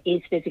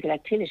physical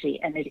activity,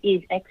 and it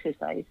is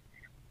exercise.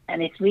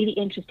 And it's really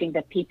interesting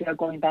that people are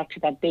going back to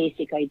that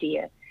basic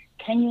idea.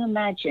 Can you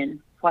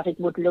imagine what it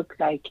would look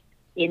like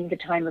in the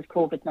time of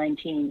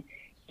COVID-19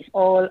 if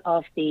all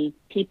of the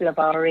people of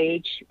our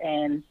age,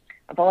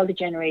 of all the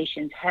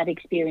generations, had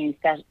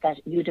experienced that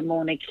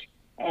eudaimonic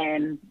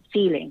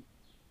feeling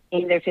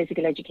in their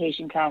physical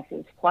education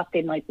classes, what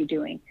they might be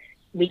doing?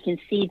 We can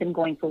see them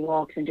going for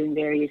walks and doing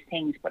various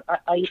things, but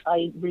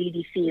I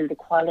really feel the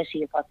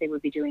quality of what they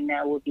would be doing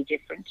now would be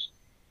different,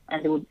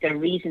 and their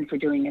reason for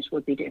doing it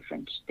would be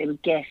different. They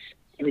would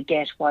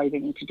get why they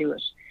need to do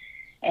it.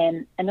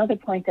 Another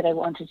point that I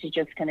wanted to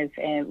just kind of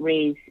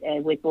raise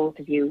with both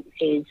of you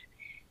is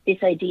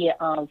this idea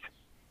of,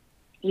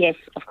 yes,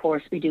 of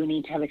course, we do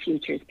need to have a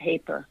futures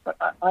paper, but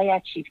I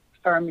actually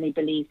firmly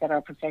believe that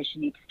our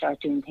profession needs to start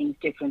doing things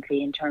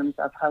differently in terms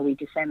of how we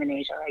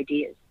disseminate our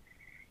ideas.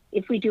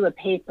 If we do a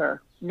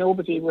paper,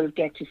 nobody will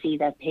get to see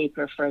that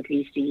paper for at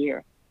least a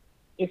year.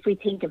 If we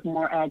think of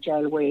more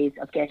agile ways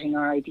of getting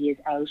our ideas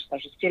out that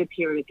are still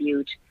peer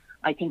reviewed,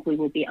 I think we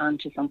will be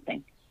onto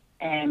something.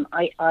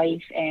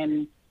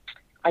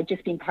 I've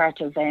just been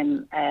part of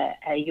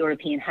a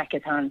European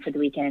hackathon for the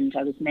weekend.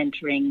 I was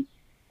mentoring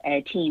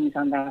teams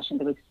on that, and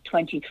there was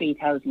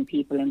 23,000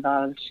 people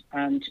involved,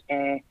 and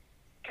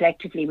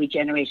collectively we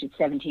generated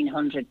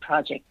 1,700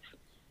 projects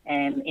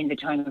in the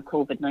time of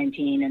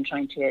COVID-19, and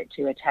trying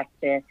to attack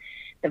the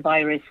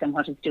virus and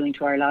what it's doing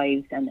to our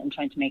lives, and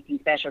trying to make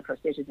things better for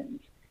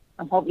citizens.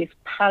 And what was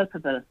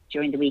palpable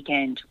during the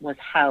weekend was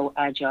how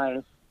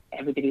agile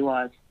everybody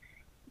was.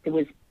 There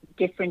was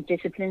different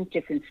disciplines,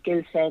 different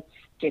skill sets,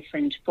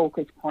 different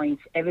focus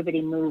points,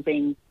 everybody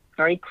moving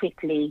very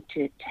quickly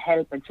to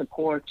help and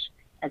support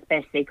as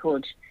best they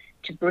could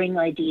to bring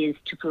ideas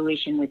to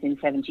fruition within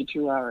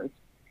 72 hours.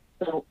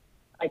 So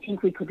I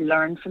think we could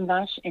learn from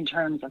that in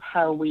terms of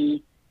how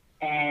we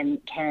can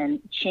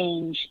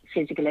change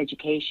physical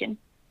education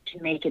to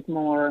make it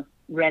more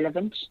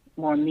relevant,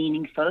 more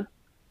meaningful,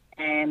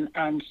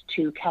 and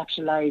to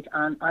capitalise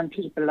on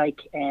people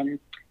like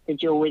the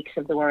Joe Wicks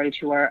of the world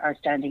who are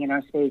standing in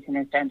our space and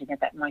are standing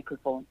at that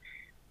microphone.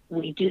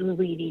 We do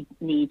really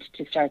need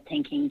to start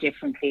thinking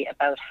differently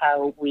about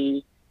how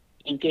we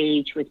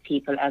engage with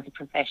people as a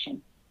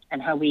profession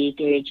and how we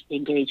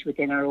engage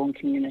within our own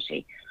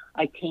community.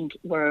 I think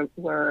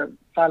we're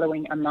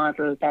following a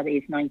model that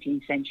is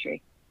 19th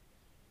century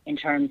in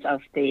terms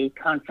of the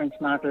conference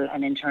model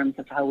and in terms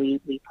of how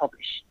we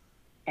publish.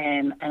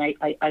 And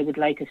I would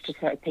like us to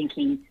start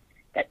thinking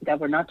that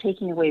we're not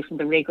taking away from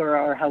the rigor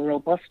or how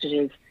robust it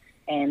is,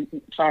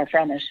 far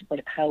from it,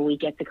 but how we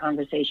get the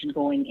conversation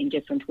going in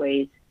different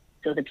ways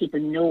so that people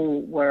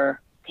know we're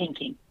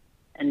thinking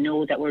and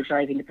know that we're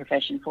driving the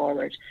profession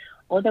forward.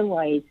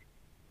 Otherwise,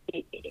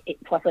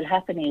 what will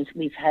happen is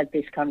we've had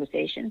this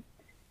conversation,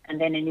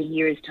 and then in a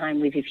year's time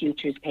we've a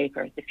futures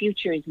paper. The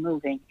future is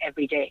moving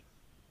every day.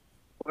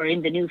 We're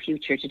in the new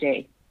future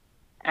today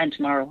and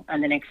tomorrow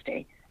and the next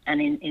day. And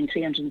in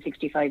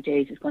 365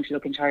 days, it's going to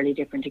look entirely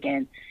different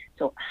again.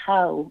 So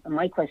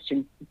my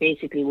question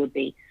basically would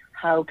be,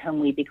 how can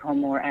we become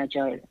more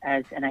agile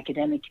as an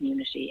academic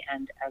community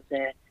and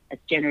as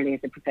generally as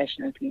a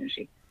professional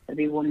community? That'd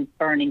be one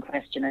burning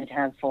question I'd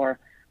have for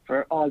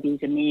all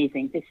these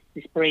amazing,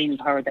 this brain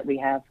power that we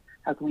have.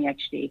 How can we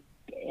actually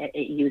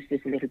use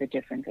this a little bit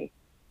differently?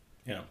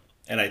 Yeah.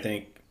 And I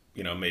think,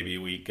 maybe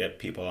we get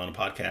people on a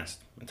podcast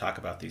and talk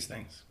about these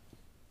things.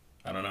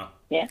 I don't know.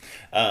 Yeah.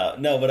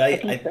 No, but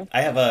I so.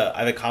 I have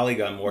a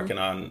colleague I'm working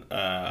on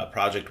a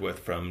project with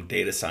from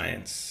data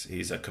science.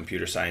 He's a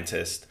computer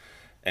scientist,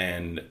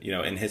 and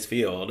in his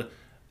field,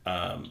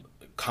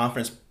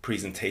 conference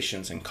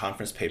presentations and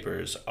conference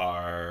papers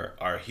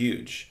are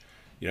huge.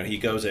 He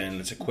goes in.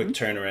 It's a quick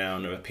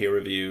turnaround of a peer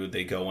review.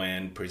 They go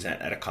in,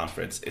 present at a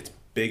conference. It's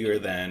bigger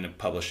than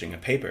publishing a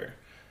paper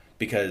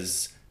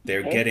because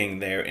they're getting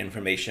their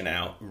information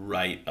out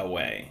right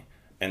away.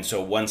 And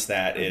so once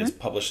that is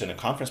published in a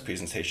conference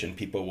presentation,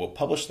 people will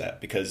publish that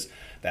because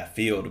that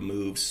field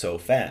moves so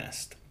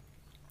fast.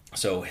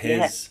 So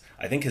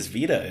I think his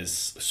vita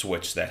is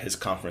switched, that his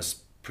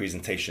conference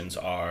presentations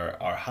are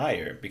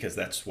higher because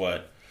that's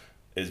what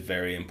is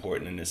very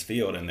important in this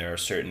field. And there are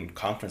certain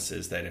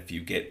conferences that if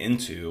you get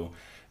into,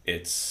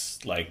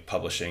 it's like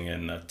publishing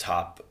in a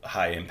top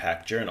high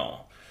impact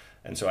journal.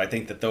 And so I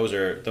think that those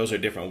are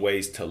different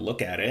ways to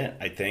look at it.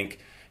 I think,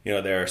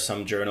 there are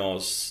some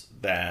journals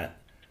that,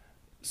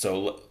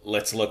 so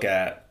let's look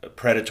at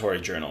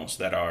predatory journals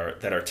that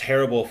are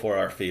terrible for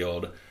our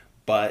field,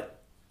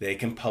 but they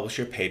can publish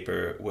your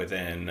paper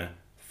within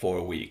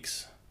 4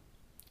 weeks.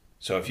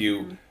 So if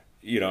you,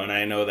 and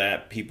I know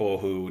that people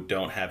who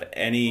don't have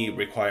any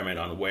requirement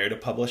on where to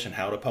publish and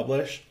how to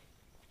publish,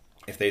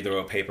 if they throw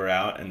a paper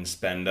out and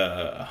spend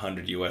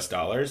 $100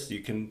 US,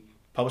 you can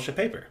publish a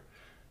paper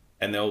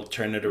and they'll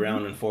turn it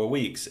around in 4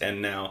 weeks.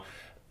 And now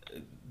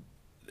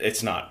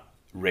it's not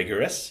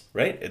rigorous,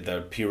 right?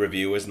 The peer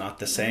review is not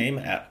the same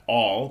at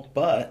all,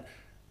 but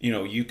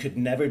you could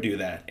never do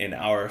that in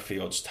our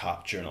field's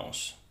top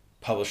journals.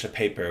 Publish a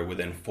paper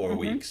within 4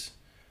 weeks.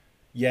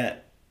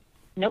 Yet,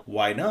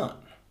 why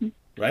not?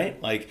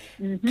 Right? Like,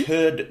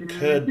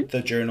 could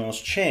the journals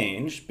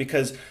change?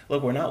 Because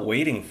look, we're not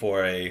waiting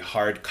for a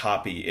hard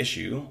copy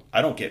issue.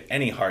 I don't get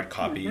any hard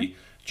copy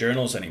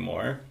journals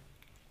anymore,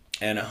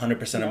 and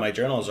 100% of my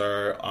journals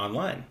are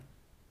online.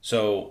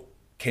 So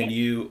can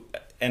you?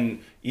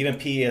 And even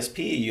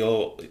PESP,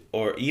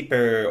 or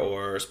EPER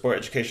or Sport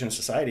Education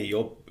Society,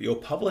 you'll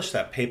publish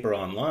that paper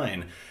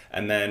online,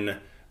 and then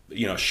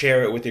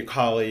share it with your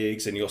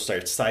colleagues, and you'll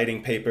start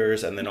citing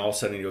papers, and then all of a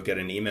sudden you'll get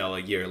an email a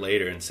year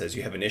later and says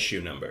you have an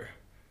issue number.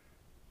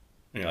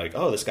 And you're like,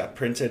 oh, this got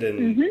printed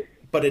in,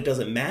 but it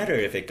doesn't matter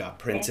if it got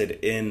printed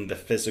in the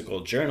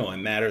physical journal. It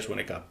matters when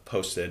it got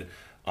posted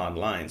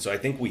online. So I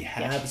think we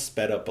have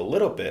sped up a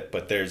little bit,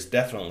 but there's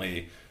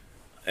definitely,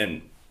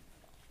 and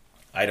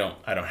I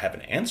don't have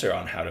an answer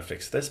on how to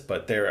fix this,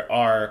 but there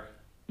are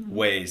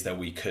ways that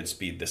we could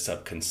speed this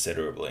up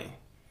considerably.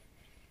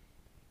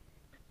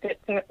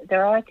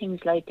 There are things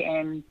like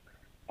the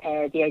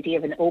idea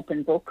of an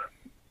open book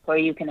where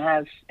you can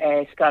have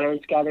scholars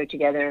gather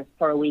together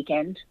for a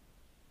weekend,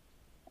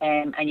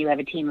 and you have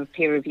a team of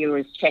peer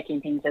reviewers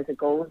checking things as it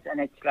goes, and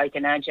it's like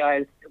an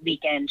agile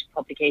weekend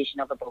publication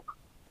of a book.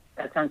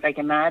 That sounds like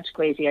a mad,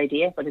 crazy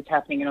idea, but it's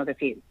happening in other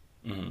fields.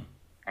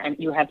 And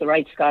you have the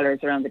right scholars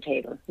around the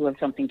table who have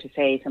something to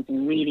say,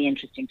 something really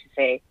interesting to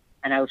say,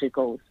 and out it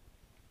goes.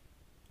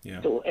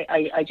 Yeah. So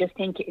I just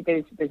think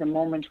there's a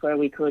moment where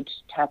we could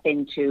tap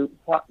into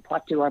what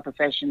do our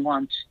profession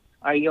want?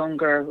 Our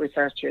younger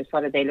researchers,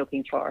 what are they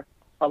looking for?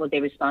 What would they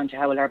respond to?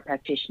 How will our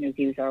practitioners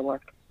use our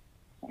work?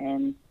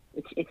 And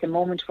it's a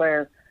moment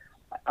where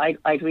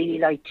I'd really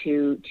like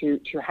to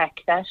hack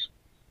that.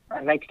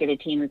 I'd like to get a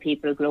team of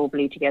people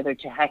globally together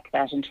to hack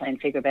that and try and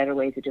figure better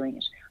ways of doing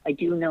it. I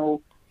do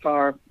know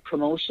for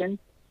promotion,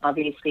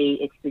 obviously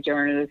it's the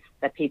journals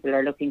that people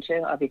are looking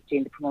to, obviously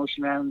in the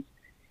promotion rounds.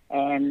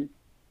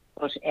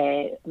 But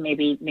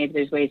maybe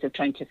there's ways of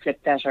trying to flip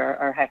that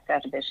or hack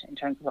that a bit in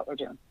terms of what we're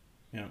doing.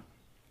 Yeah,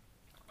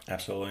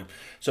 absolutely.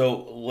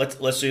 So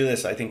let's do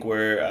this. I think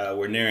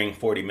we're nearing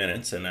 40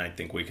 minutes, and I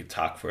think we could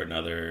talk for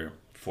another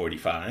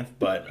 45.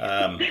 But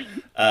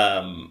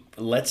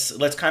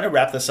let's kind of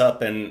wrap this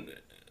up, and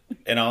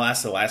I'll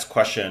ask the last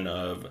question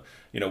of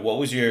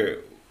what's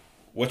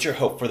your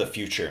hope for the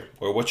future,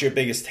 or what's your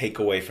biggest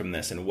takeaway from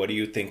this, and what do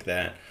you think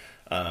that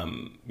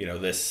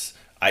this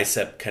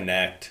ICEP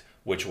Connect,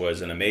 which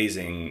was an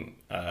amazing,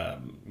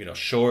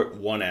 short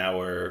 1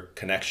 hour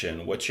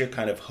connection. What's your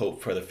kind of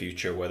hope for the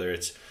future, whether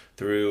it's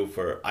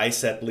for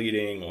ICEP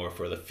leading or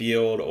for the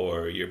field,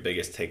 or your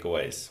biggest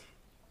takeaways?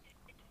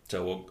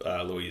 So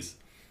Louise,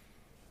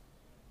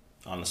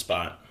 on the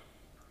spot.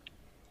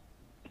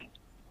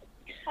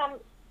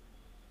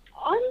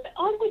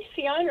 I'm with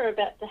Fiona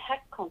about the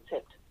hack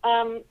concept.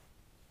 I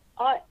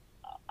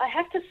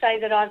have to say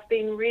that I've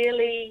been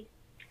really,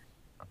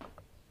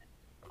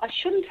 I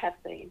shouldn't have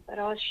been, but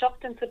I was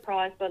shocked and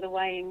surprised by the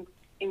way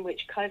in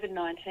which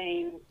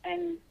COVID-19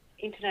 and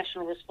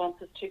international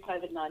responses to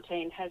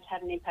COVID-19 has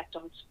had an impact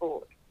on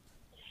sport,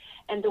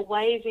 and the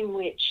ways in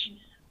which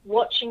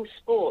watching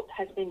sport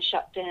has been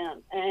shut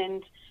down,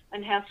 and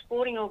how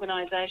sporting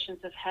organisations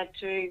have had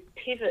to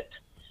pivot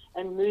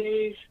and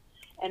move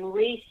and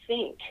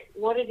rethink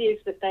what it is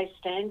that they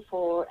stand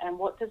for, and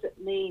what does it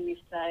mean if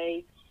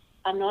they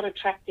are not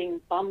attracting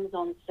bums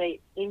on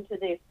seats into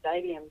their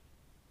stadiums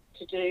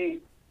to do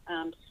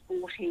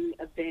sporting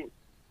events.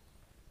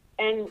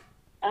 And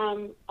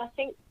I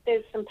think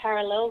there's some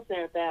parallels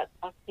there about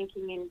us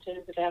thinking in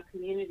terms of our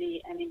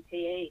community and in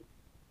PE.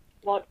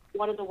 What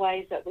are the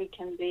ways that we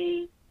can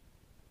be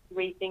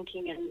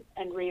rethinking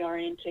and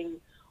reorienting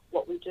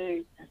what we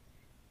do?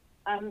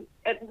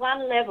 At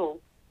one level,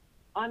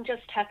 I'm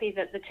just happy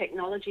that the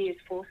technology is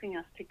forcing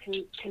us to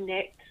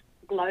connect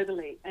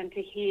globally and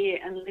to hear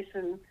and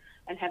listen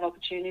and have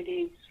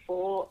opportunities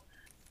for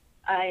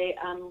a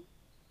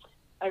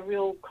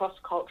real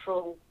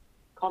cross-cultural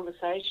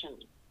conversation.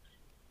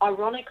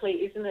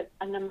 Ironically, isn't it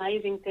an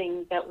amazing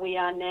thing that we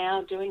are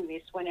now doing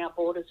this when our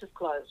borders have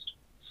closed?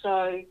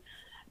 So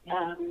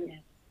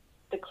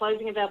the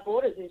closing of our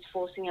borders is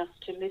forcing us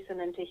to listen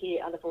and to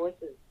hear other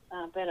voices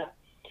better.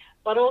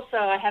 But also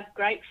I have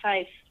great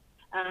faith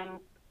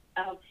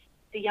of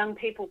the young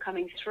people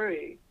coming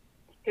through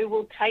who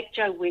will take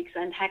Joe Wicks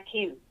and hack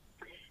him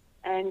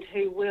and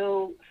who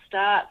will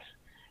start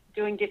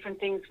doing different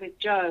things with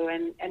Joe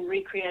and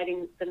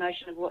recreating the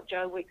notion of what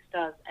Joe Wicks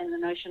does and the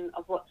notion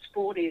of what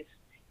sport is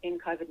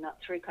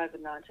through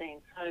COVID-19.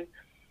 So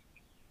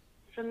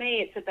for me,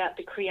 it's about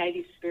the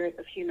creative spirit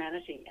of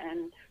humanity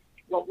and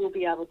what we'll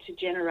be able to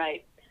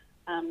generate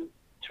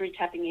through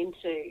tapping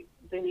into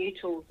the new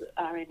tools that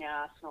are in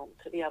our arsenal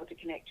to be able to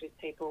connect with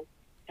people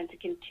and to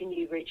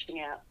continue reaching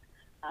out.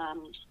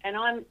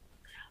 And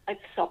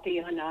it's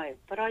soppy, I know,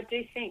 but I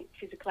do think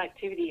physical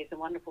activity is a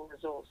wonderful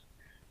resource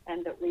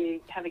and that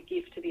we have a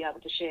gift to be able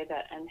to share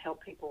that and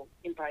help people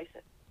embrace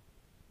it.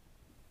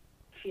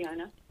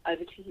 Fiona,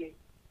 over to you.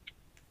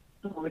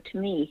 Over to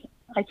me.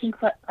 I think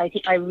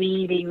I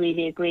really,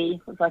 really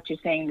agree with what you're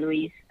saying,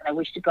 Louise. And I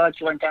wish to God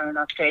you weren't down in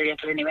Australia,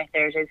 but anyway,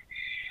 there it is.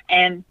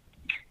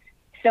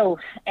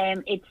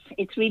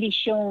 It's really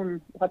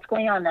shown what's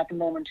going on at the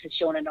moment has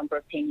shown a number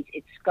of things.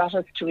 It's got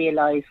us to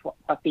realise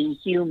what being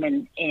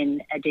human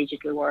in a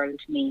digital world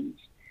means,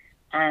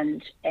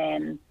 and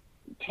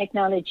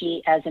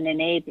technology as an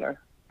enabler,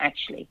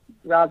 actually,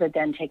 rather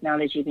than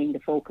technology being the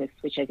focus,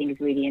 which I think is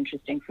really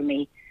interesting for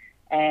me.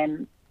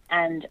 And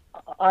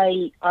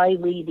I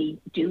really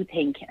do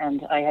think,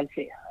 and I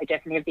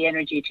definitely have the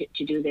energy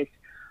to do this.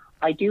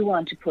 I do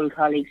want to pull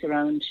colleagues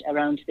around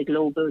the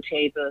global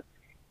table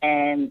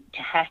to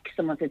hack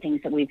some of the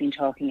things that we've been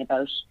talking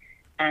about.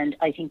 And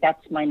I think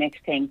that's my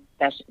next thing,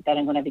 that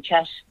I'm going to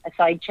have a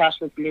side chat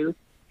with Lou,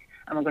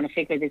 and we're going to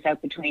figure this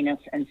out between us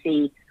and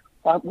see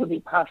what would be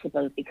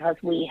possible, because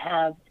we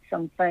have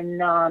some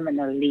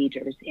phenomenal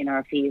leaders in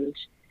our field,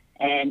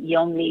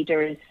 young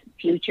leaders,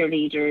 future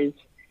leaders,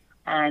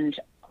 and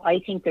I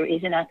think there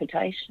is an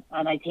appetite,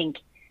 and I think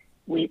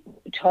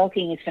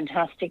talking is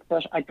fantastic,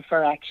 but I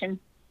prefer action.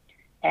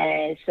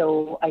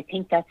 So I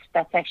think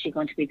that's actually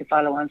going to be the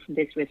follow-on from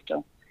this,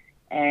 Risto,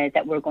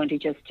 that we're going to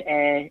just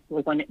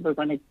we're going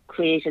to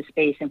create a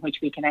space in which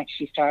we can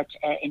actually start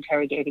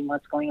interrogating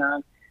what's going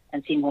on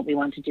and seeing what we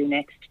want to do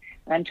next.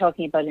 And I'm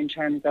talking about in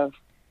terms of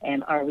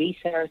our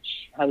research,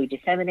 how we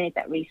disseminate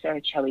that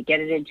research, how we get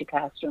it into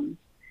classrooms,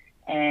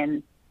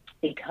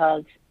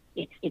 because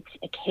it's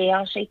a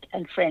chaotic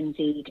and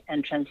frenzied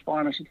and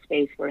transformative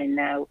space we're in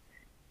now,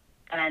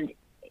 and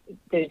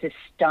there's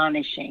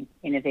astonishing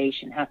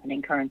innovation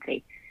happening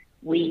currently.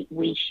 We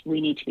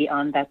need to be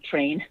on that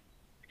train,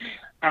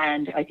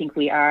 and I think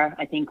we are.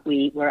 I think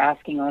we're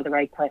asking all the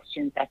right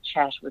questions. That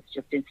chat was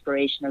just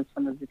inspirational.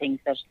 Some of the things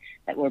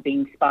that were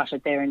being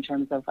spotted there in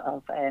terms of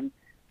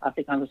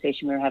the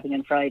conversation we were having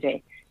on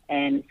Friday,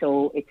 and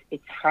so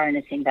it's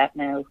harnessing that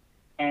now.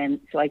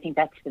 And so I think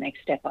that's the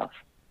next step off.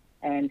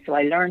 And so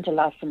I learned a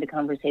lot from the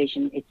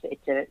conversation.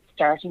 It's a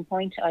starting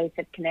point.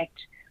 ISEP Connect.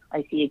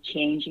 I see it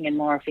changing and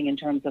morphing in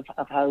terms of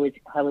how it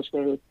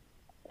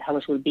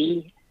will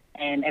be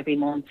every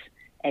month,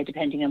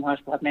 depending on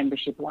what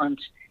membership want.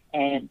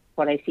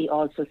 But I see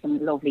also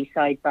some lovely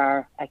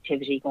sidebar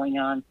activity going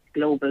on,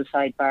 global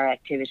sidebar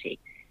activity,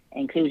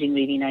 including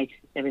really nice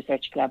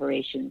research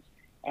collaborations,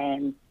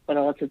 but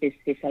also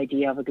this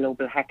idea of a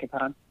global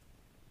hackathon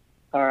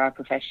for our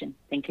profession.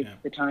 I think it's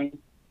the time.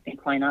 I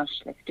think why not?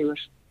 Let's do it.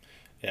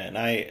 Yeah,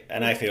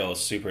 and I feel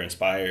super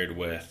inspired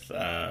with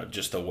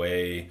just the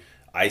way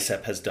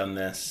ISEP has done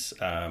this.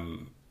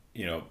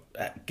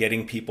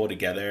 Getting people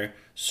together,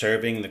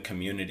 serving the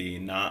community,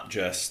 not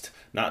just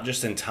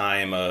in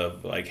time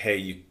of like,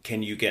 hey,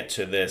 can you get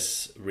to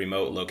this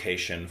remote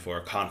location for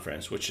a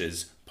conference, which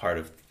is part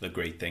of the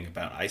great thing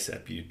about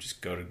ISEP. You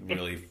just go to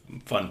really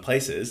fun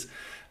places.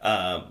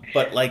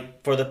 But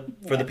like for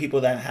the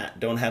people that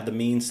don't have the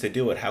means to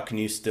do it, how can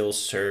you still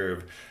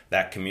serve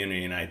that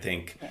community? And I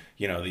think,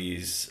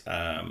 these,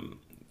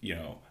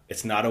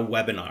 it's not a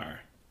webinar.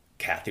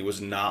 Kathy was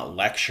not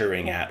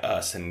lecturing at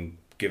us and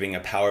giving a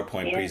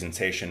PowerPoint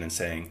presentation and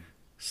saying,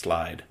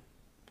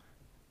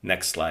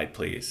 next slide,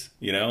 please.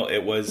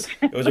 It was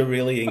a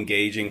really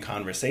engaging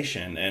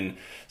conversation. And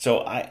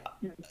so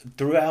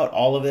throughout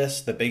all of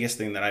this, the biggest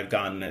thing that I've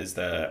gotten is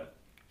the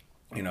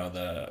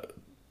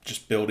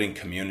just building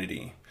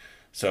community.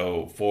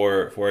 So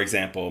for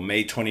example,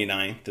 May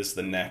 29th is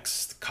the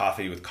next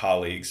Coffee with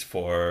Colleagues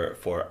for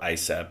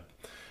ISEP.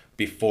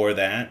 Before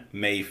that,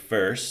 May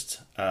 1st,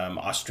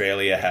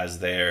 Australia has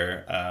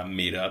their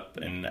meetup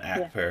in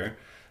Akper.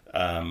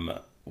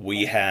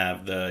 We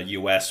have the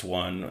US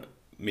one,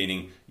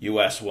 meaning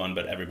US one,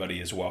 but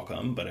everybody is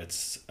welcome, but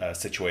it's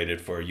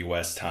situated for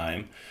US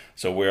time.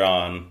 So we're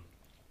on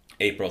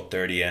April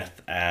 30th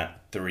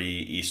at 3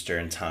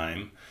 Eastern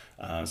time.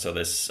 So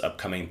this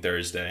upcoming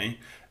Thursday.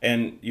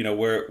 And,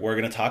 we're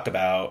going to talk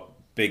about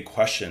big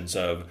questions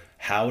of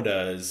how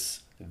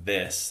does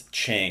this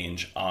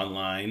change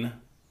online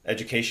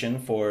education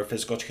for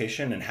physical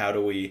education, and how do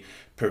we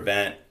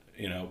prevent,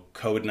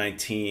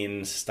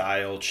 COVID-19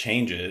 style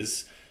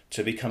changes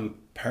to become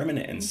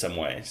permanent in some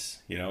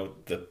ways.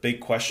 The big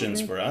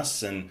questions for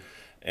us and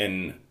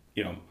in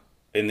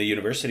the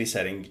university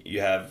setting,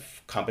 you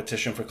have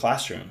competition for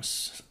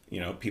classrooms.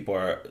 People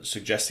are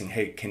suggesting,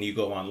 hey, can you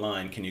go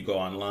online?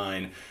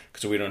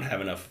 Because we don't have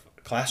enough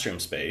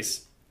classroom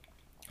space.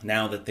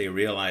 now that they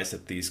realize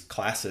that these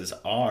classes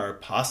are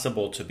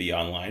possible to be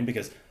online,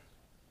 because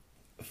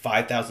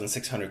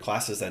 5,600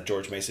 classes at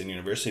George Mason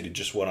University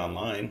just went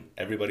online.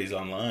 Everybody's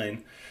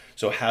online.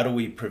 So how do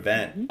we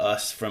prevent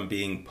us from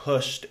being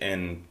pushed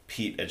in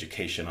PEAT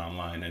education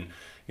online? And,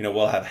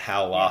 we'll have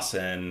Hal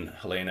Lawson,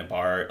 Helena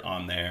Bart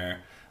on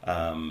there,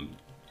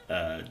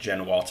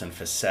 Jen Walton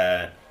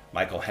Facette,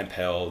 Michael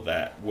Hemphill,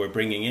 that we're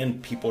bringing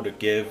in people to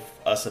give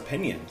us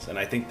opinions. And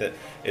I think that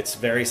it's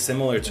very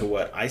similar to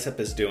what ISEP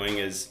is doing,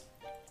 is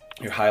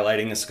you're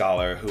highlighting a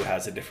scholar who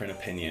has a different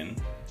opinion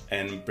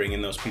and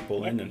bringing those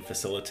people in and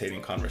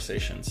facilitating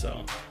conversation.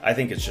 So I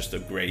think it's just a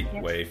great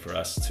way for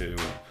us to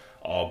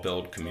all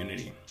build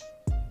community.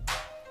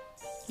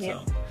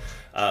 So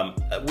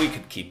we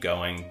could keep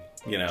going,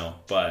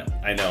 but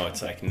I know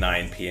it's like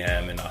 9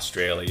 p.m. in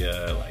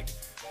Australia, like,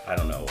 I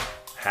don't know,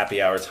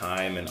 happy hour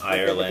time in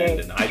Ireland,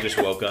 and I just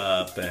woke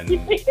up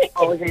and...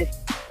 Oh, it is.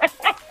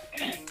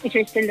 But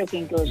you're still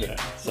looking good. Yeah.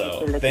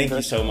 So thank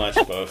you so much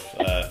both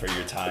for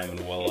your time, and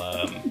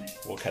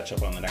we'll catch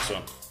up on the next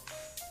one.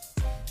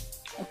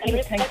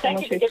 Okay, thanks so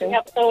much for getting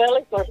up so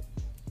early for us.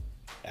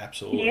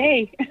 Absolutely.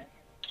 Yay.